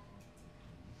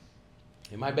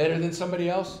 Am I better than somebody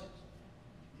else?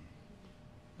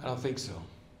 I don't think so.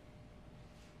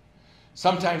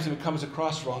 Sometimes if it comes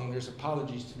across wrong, there's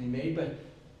apologies to be made, but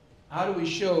how do we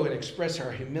show and express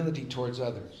our humility towards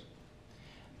others?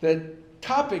 The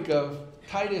topic of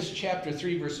Titus chapter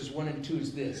 3, verses 1 and 2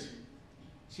 is this.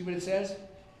 See what it says?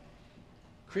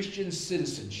 Christian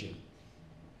citizenship.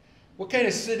 What kind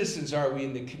of citizens are we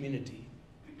in the community?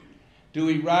 Do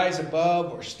we rise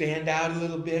above or stand out a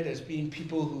little bit as being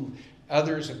people who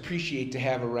others appreciate to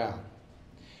have around?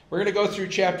 We're going to go through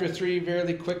chapter 3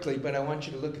 very quickly, but I want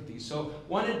you to look at these. So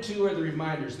 1 and 2 are the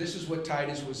reminders. This is what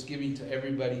Titus was giving to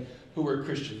everybody who were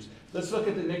Christians. Let's look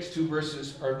at the next two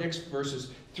verses, or next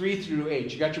verses 3 through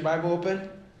 8. You got your Bible open?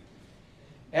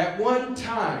 At one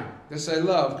time, this I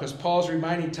love because Paul's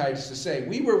reminding Titus to say,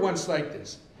 we were once like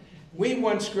this. We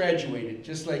once graduated,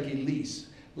 just like Elise,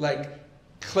 like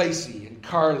Clacy and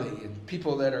Carly and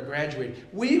people that are graduating.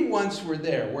 We once were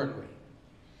there, weren't we?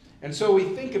 And so we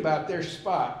think about their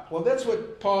spot. Well, that's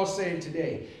what Paul's saying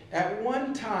today. At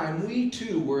one time, we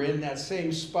too were in that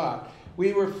same spot.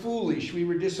 We were foolish, we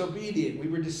were disobedient, we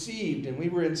were deceived, and we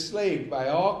were enslaved by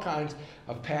all kinds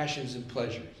of passions and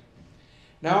pleasures.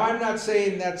 Now, I'm not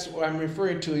saying that's what I'm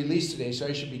referring to Elise today, so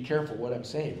I should be careful what I'm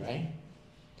saying, right?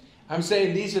 I'm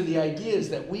saying these are the ideas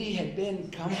that we had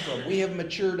come from. We have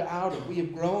matured out of. We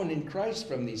have grown in Christ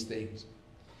from these things.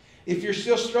 If you're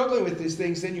still struggling with these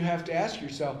things, then you have to ask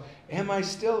yourself, am I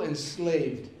still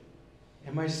enslaved?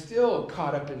 Am I still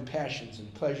caught up in passions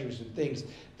and pleasures and things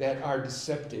that are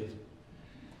deceptive?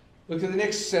 Look at the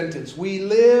next sentence. We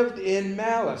lived in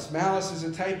malice. Malice is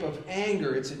a type of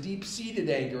anger. It's a deep-seated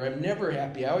anger. I'm never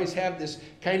happy. I always have this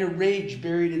kind of rage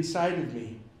buried inside of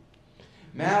me.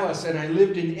 Malice, and I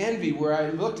lived in envy where I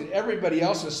looked at everybody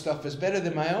else's stuff as better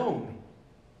than my own.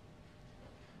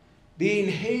 Being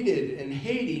hated and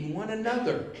hating one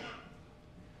another.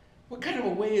 What kind of a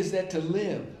way is that to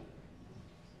live?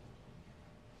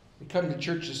 We come to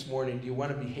church this morning. Do you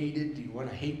want to be hated? Do you want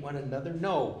to hate one another?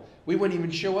 No. We wouldn't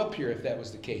even show up here if that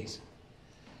was the case.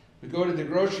 We go to the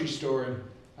grocery store, and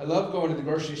I love going to the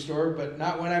grocery store, but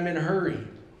not when I'm in a hurry.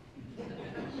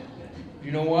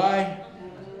 You know why?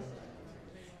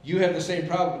 You have the same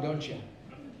problem, don't you?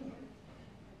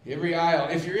 Every aisle.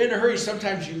 If you're in a hurry,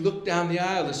 sometimes you look down the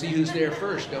aisle to see who's there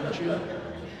first, don't you?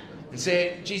 And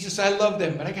say, Jesus, I love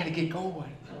them, but I got to get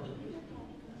going.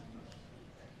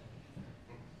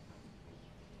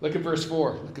 Look at verse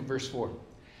 4. Look at verse 4.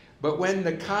 But when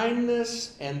the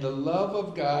kindness and the love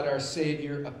of God our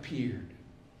Savior appeared,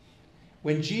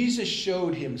 when Jesus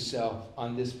showed himself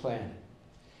on this planet.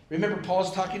 Remember,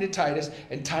 Paul's talking to Titus,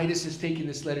 and Titus is taking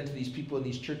this letter to these people in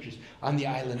these churches on the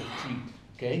island of Crete.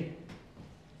 Okay?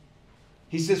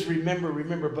 He says,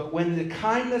 remember, but when the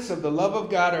kindness of the love of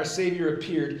God our Savior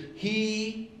appeared,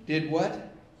 he did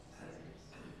what?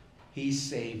 He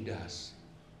saved us.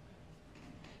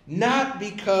 Not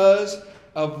because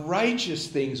of righteous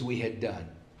things we had done.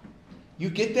 You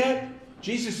get that?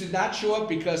 Jesus did not show up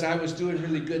because I was doing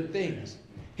really good things.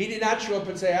 He did not show up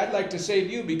and say, I'd like to save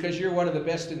you because you're one of the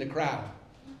best in the crowd.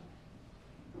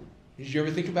 Did you ever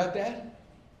think about that?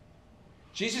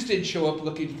 Jesus didn't show up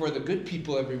looking for the good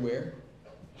people everywhere.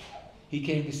 He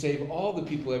came to save all the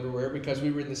people everywhere because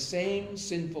we were in the same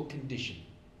sinful condition.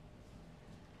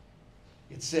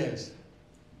 It says,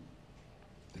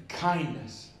 the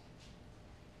kindness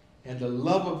and the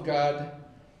love of God,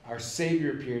 our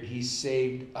Savior appeared. He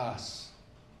saved us.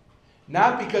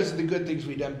 Not because of the good things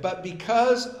we've done, but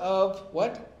because of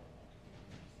what?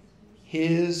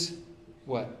 His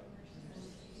what?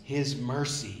 His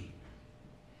mercy.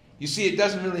 You see, it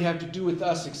doesn't really have to do with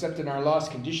us except in our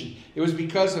lost condition. It was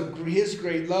because of his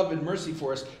great love and mercy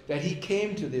for us that he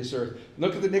came to this earth.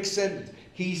 Look at the next sentence.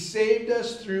 He saved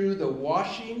us through the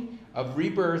washing of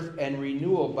rebirth and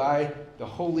renewal by the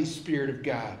Holy Spirit of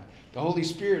God. The Holy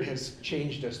Spirit has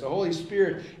changed us. The Holy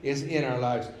Spirit is in our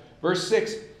lives. Verse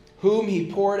 6, whom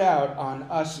he poured out on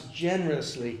us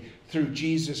generously through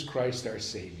Jesus Christ our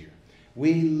Savior.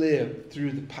 We live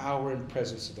through the power and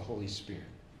presence of the Holy Spirit.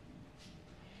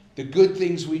 The good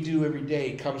things we do every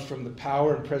day comes from the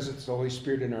power and presence of the Holy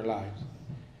Spirit in our lives.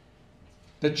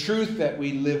 The truth that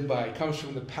we live by comes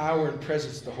from the power and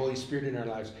presence of the Holy Spirit in our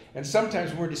lives. And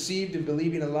sometimes when we're deceived and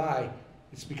believing a lie,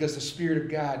 it's because the Spirit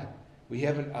of God, we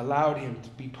haven't allowed him to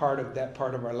be part of that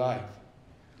part of our life.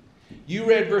 You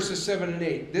read verses 7 and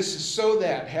 8. This is so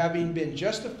that, having been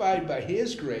justified by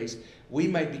his grace, we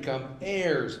might become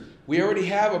heirs. We already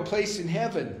have a place in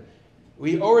heaven.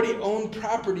 We already own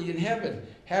property in heaven,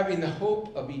 having the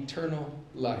hope of eternal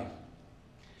life.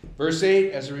 Verse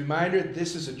 8, as a reminder,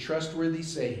 this is a trustworthy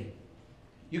saying.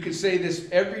 You can say this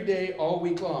every day, all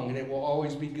week long, and it will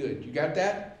always be good. You got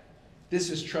that? This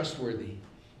is trustworthy.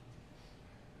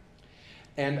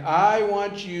 And I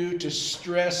want you to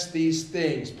stress these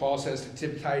things, Paul says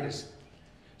to Titus,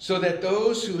 so that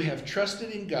those who have trusted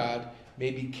in God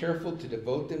may be careful to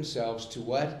devote themselves to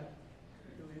what?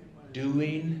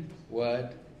 Doing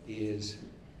what is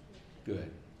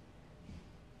good.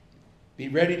 Be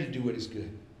ready to do what is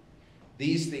good.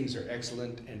 These things are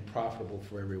excellent and profitable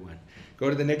for everyone. Go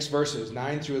to the next verses,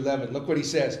 9 through 11. Look what he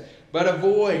says. But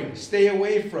avoid, stay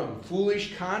away from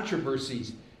foolish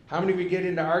controversies. How many of you get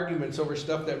into arguments over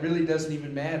stuff that really doesn't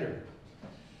even matter?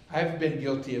 I've been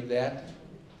guilty of that.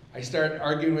 I start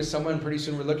arguing with someone, pretty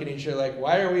soon we're looking at each other like,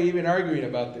 why are we even arguing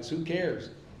about this? Who cares?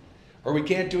 Or we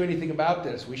can't do anything about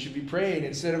this. We should be praying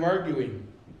instead of arguing.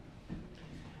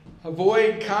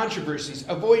 Avoid controversies.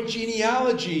 Avoid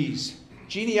genealogies.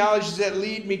 Genealogies that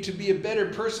lead me to be a better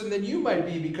person than you might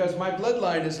be because my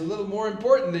bloodline is a little more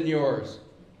important than yours.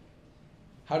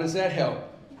 How does that help?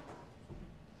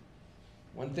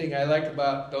 One thing I like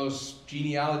about those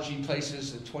genealogy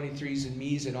places, the 23s and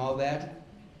me's and all that,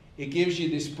 it gives you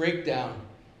this breakdown.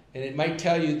 And it might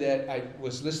tell you that I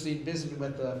was visiting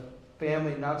with a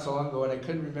family not so long ago, and I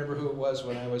couldn't remember who it was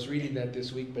when I was reading that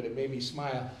this week, but it made me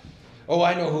smile. Oh,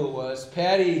 I know who it was.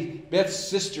 Beth's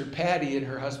sister Patty and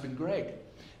her husband Greg.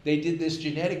 They did this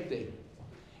genetic thing.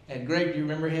 And Greg, do you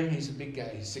remember him? He's a big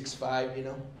guy. He's 6'5", you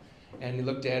know. And he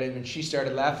looked at him, and she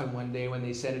started laughing one day when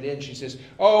they sent it in. She says,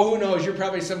 oh, who knows? You're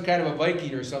probably some kind of a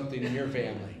Viking or something in your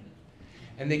family.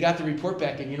 And they got the report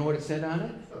back, and you know what it said on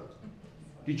it?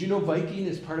 Did you know Viking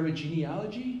is part of a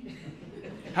genealogy?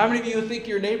 How many of you think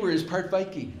your neighbor is part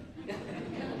Viking?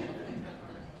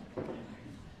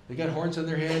 They got horns on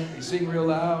their head. They sing real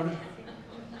loud.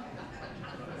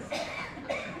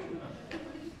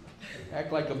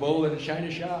 Act like a bull in a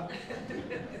china shop.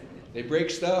 They break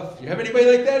stuff. You have anybody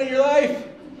like that in your life?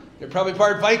 They're probably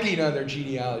part Viking on their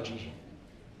genealogy.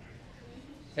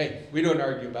 Hey, we don't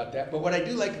argue about that. But what I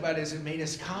do like about it is it made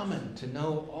us common to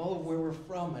know all of where we're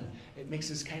from. And it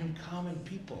makes us kind of common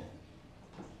people.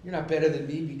 You're not better than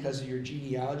me because of your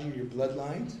genealogy or your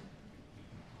bloodlines.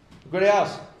 What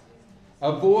else?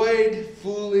 Avoid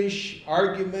foolish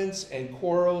arguments and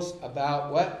quarrels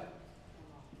about what?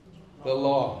 The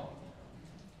law.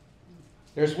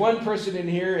 There's one person in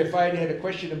here, if I had a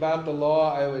question about the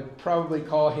law, I would probably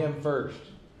call him first.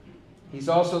 He's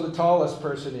also the tallest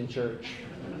person in church.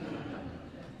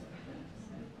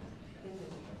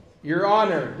 Your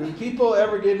Honor, do people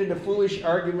ever get into foolish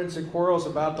arguments and quarrels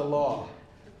about the law?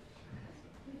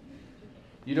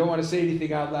 You don't want to say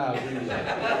anything out loud, do you?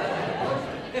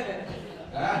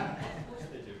 Huh?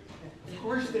 Of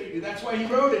course they do. That's why he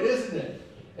wrote it, isn't it?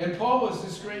 And Paul was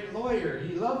this great lawyer.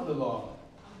 He loved the law.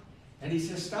 And he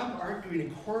says, stop arguing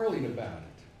and quarreling about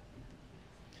it.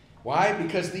 Why?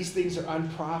 Because these things are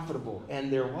unprofitable.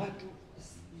 And they're what?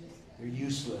 They're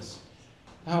useless.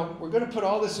 Now, we're going to put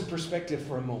all this in perspective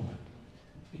for a moment.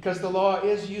 Because the law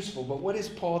is useful. But what is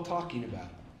Paul talking about?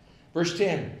 Verse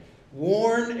 10.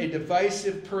 Warn a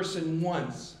divisive person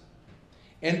once.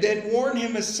 And then warn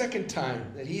him a second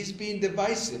time that he's being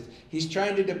divisive. He's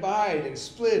trying to divide and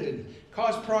split and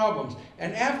cause problems.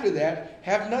 And after that,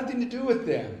 have nothing to do with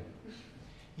them.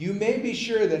 You may be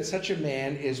sure that such a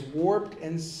man is warped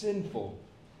and sinful.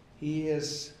 He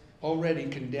is already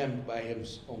condemned by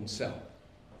his own self.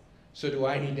 So do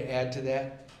I need to add to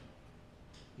that?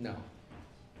 No.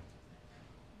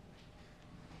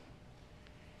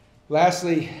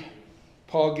 Lastly,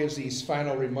 Paul gives these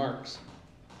final remarks.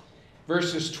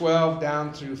 Verses 12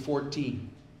 down through 14.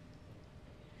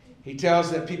 He tells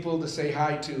that people to say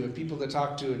hi to and people to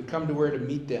talk to and come to where to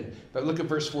meet them. But look at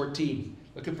verse 14.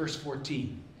 Look at verse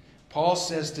 14. Paul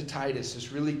says to Titus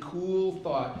this really cool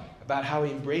thought about how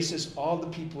he embraces all the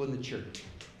people in the church.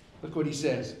 Look what he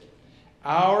says.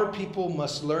 Our people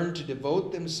must learn to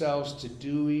devote themselves to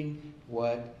doing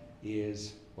what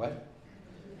is what?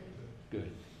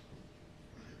 Good.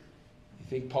 You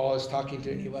think Paul is talking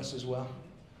to any of us as well?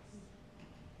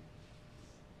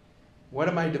 What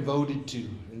am I devoted to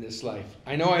in this life?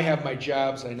 I know I have my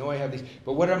jobs, I know I have these,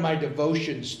 but what are my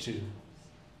devotions to?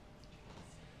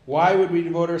 Why would we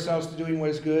devote ourselves to doing what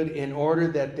is good? In order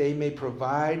that they may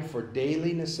provide for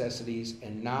daily necessities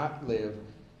and not live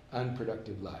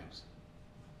unproductive lives.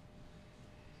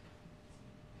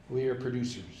 We are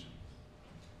producers.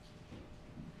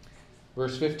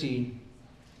 Verse 15.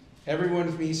 Everyone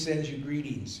of me sends you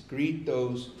greetings. Greet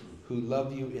those who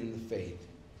love you in the faith.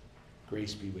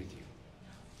 Grace be with you.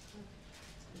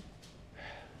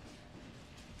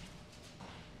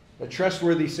 A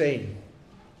trustworthy saying.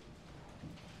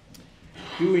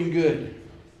 Doing good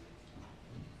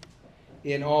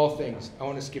in all things. I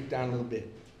want to skip down a little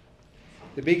bit.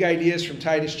 The big idea is from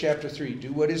Titus chapter 3.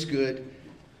 Do what is good.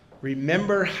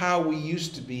 Remember how we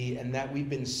used to be and that we've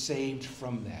been saved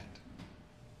from that.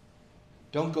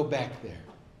 Don't go back there.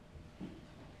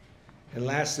 And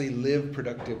lastly, live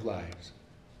productive lives.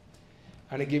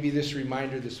 I'm going to give you this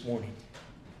reminder this morning.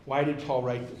 Why did Paul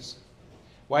write this?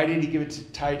 Why did he give it to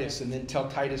Titus and then tell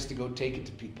Titus to go take it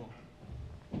to people?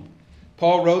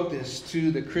 Paul wrote this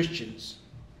to the Christians.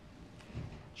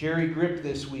 Jerry Grip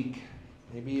this week.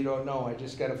 Maybe you don't know. I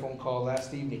just got a phone call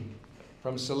last evening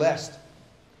from Celeste.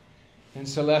 And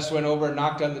Celeste went over and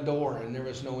knocked on the door, and there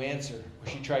was no answer.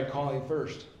 Well, she tried calling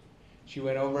first. She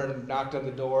went over and knocked on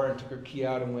the door and took her key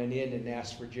out and went in and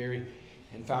asked for Jerry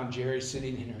and found Jerry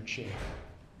sitting in her chair.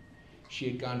 She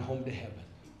had gone home to heaven.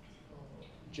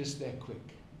 Just that quick.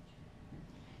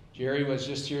 Jerry was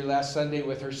just here last Sunday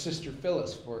with her sister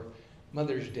Phyllis for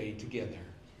Mother's Day together.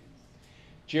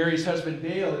 Jerry's husband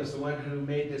Dale is the one who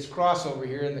made this cross over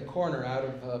here in the corner out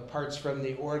of parts from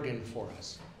the organ for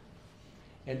us.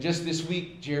 And just this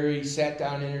week, Jerry sat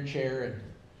down in her chair and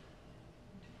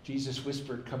Jesus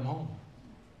whispered, "Come home."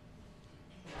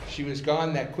 She was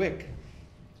gone that quick.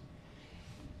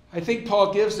 I think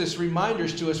Paul gives us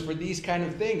reminders to us for these kind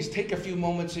of things. Take a few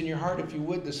moments in your heart, if you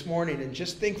would, this morning and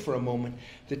just think for a moment.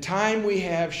 The time we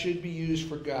have should be used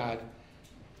for God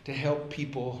to help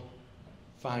people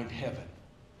find heaven.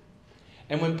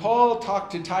 And when Paul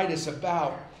talked to Titus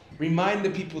about remind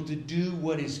the people to do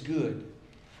what is good,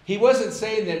 he wasn't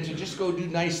saying them to just go do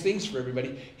nice things for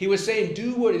everybody. He was saying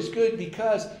do what is good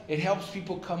because it helps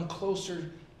people come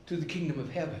closer to the kingdom of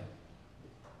heaven.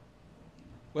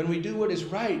 When we do what is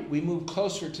right, we move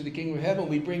closer to the kingdom of heaven.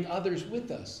 We bring others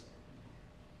with us.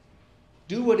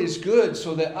 Do what is good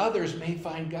so that others may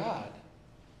find God.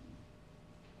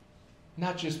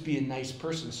 Not just be a nice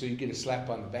person so you get a slap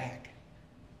on the back.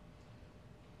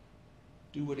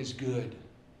 Do what is good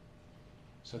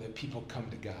so that people come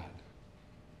to God.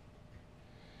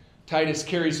 Titus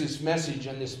carries this message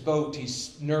on this boat.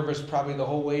 He's nervous probably the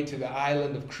whole way to the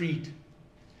island of Crete.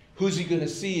 Who's he going to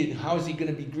see and how is he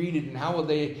going to be greeted and how will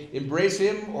they embrace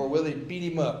him or will they beat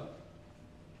him up?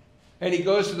 And he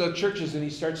goes to the churches and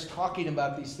he starts talking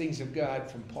about these things of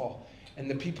God from Paul. And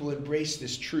the people embrace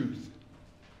this truth.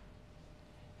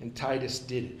 And Titus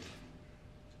did it.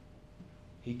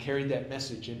 He carried that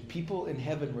message and people in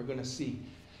heaven were going to see.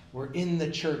 We're in the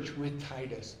church with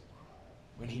Titus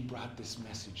when he brought this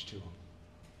message to them.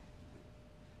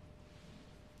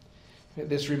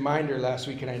 This reminder last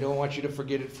week, and I don't want you to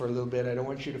forget it for a little bit. I don't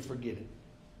want you to forget it.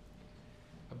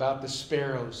 About the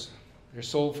sparrows. They're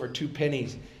sold for 2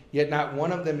 pennies. Yet not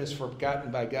one of them is forgotten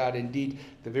by God. Indeed,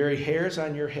 the very hairs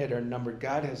on your head are numbered.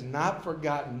 God has not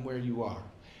forgotten where you are.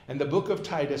 And the book of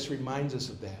Titus reminds us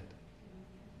of that.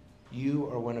 You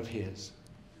are one of his.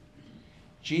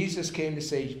 Jesus came to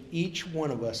save each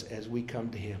one of us as we come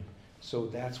to him. So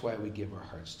that's why we give our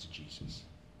hearts to Jesus.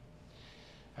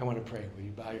 I want to pray. Will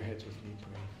you bow your heads with me and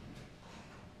pray?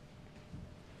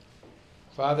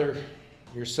 Father,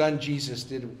 your son Jesus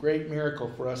did a great miracle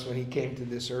for us when he came to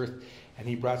this earth and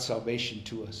he brought salvation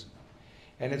to us.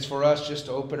 And it's for us just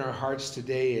to open our hearts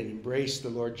today and embrace the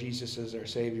Lord Jesus as our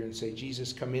Savior and say,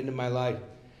 Jesus, come into my life.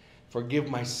 Forgive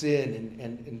my sin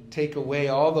and take away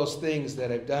all those things that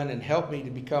I've done and help me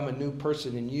to become a new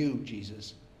person in you,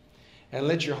 Jesus. And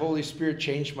let your Holy Spirit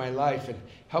change my life and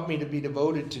help me to be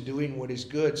devoted to doing what is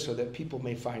good so that people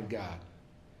may find God.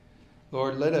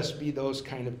 Lord, let us be those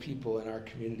kind of people in our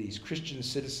communities, Christian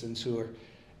citizens who are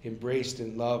embraced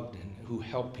and loved and who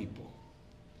help people.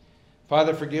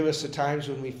 Father, forgive us the times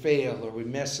when we fail or we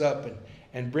mess up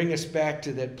and bring us back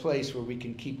to that place where we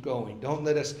can keep going. Don't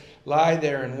let us lie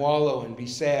there and wallow and be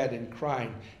sad and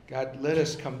crying. God, let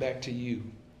us come back to you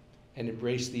and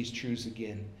embrace these truths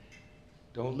again.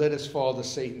 Don't let us fall to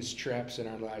Satan's traps in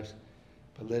our lives,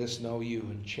 but let us know you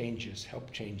and change us. Help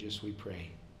change us, we pray.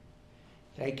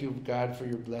 Thank you, God, for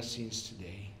your blessings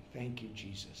today. Thank you,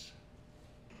 Jesus.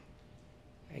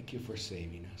 Thank you for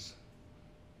saving us.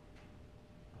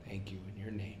 Thank you in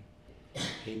your name.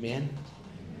 Amen.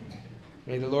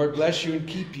 May the Lord bless you and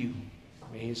keep you.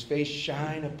 May his face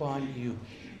shine upon you,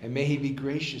 and may he be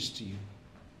gracious to you.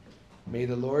 May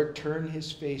the Lord turn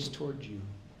his face toward you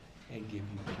and give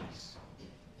you peace.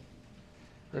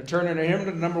 We're going to turn in a hymn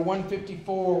to number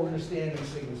 154. We're going to stand and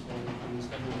sing this morning, please.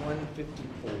 Number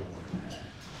 154.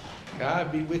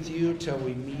 God be with you till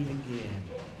we meet again.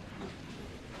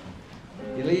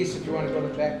 Elise, if you want to go to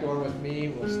the back door with me,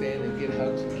 we'll stand and get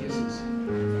hugs and kisses.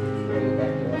 Go to the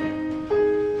back door.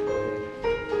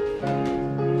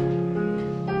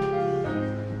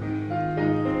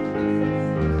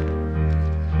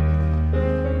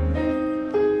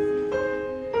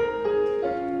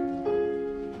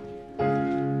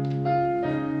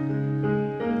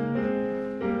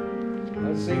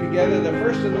 Let's sing together the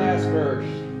first and last verse.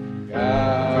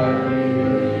 God be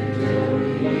with you till we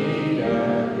meet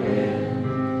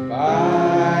again.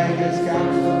 By His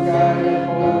counsel guide and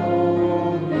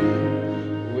hold you.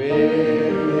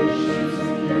 With His sheep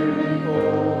securely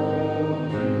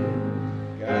fold you.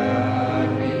 God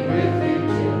be with you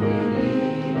till we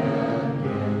meet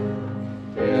again.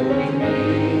 Till we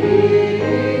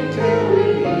meet, till we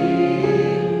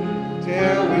meet,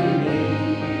 till we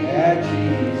meet at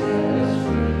Jesus'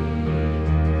 feet.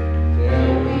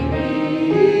 Till we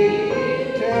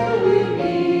meet, till we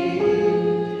meet.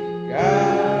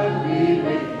 God be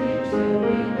with you till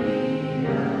we meet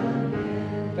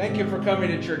again. Thank you for coming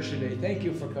to church today. Thank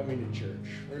you for coming to church.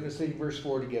 We're going to sing verse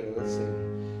 4 together. Let's sing.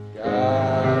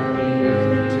 God be with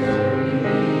you till we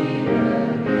meet.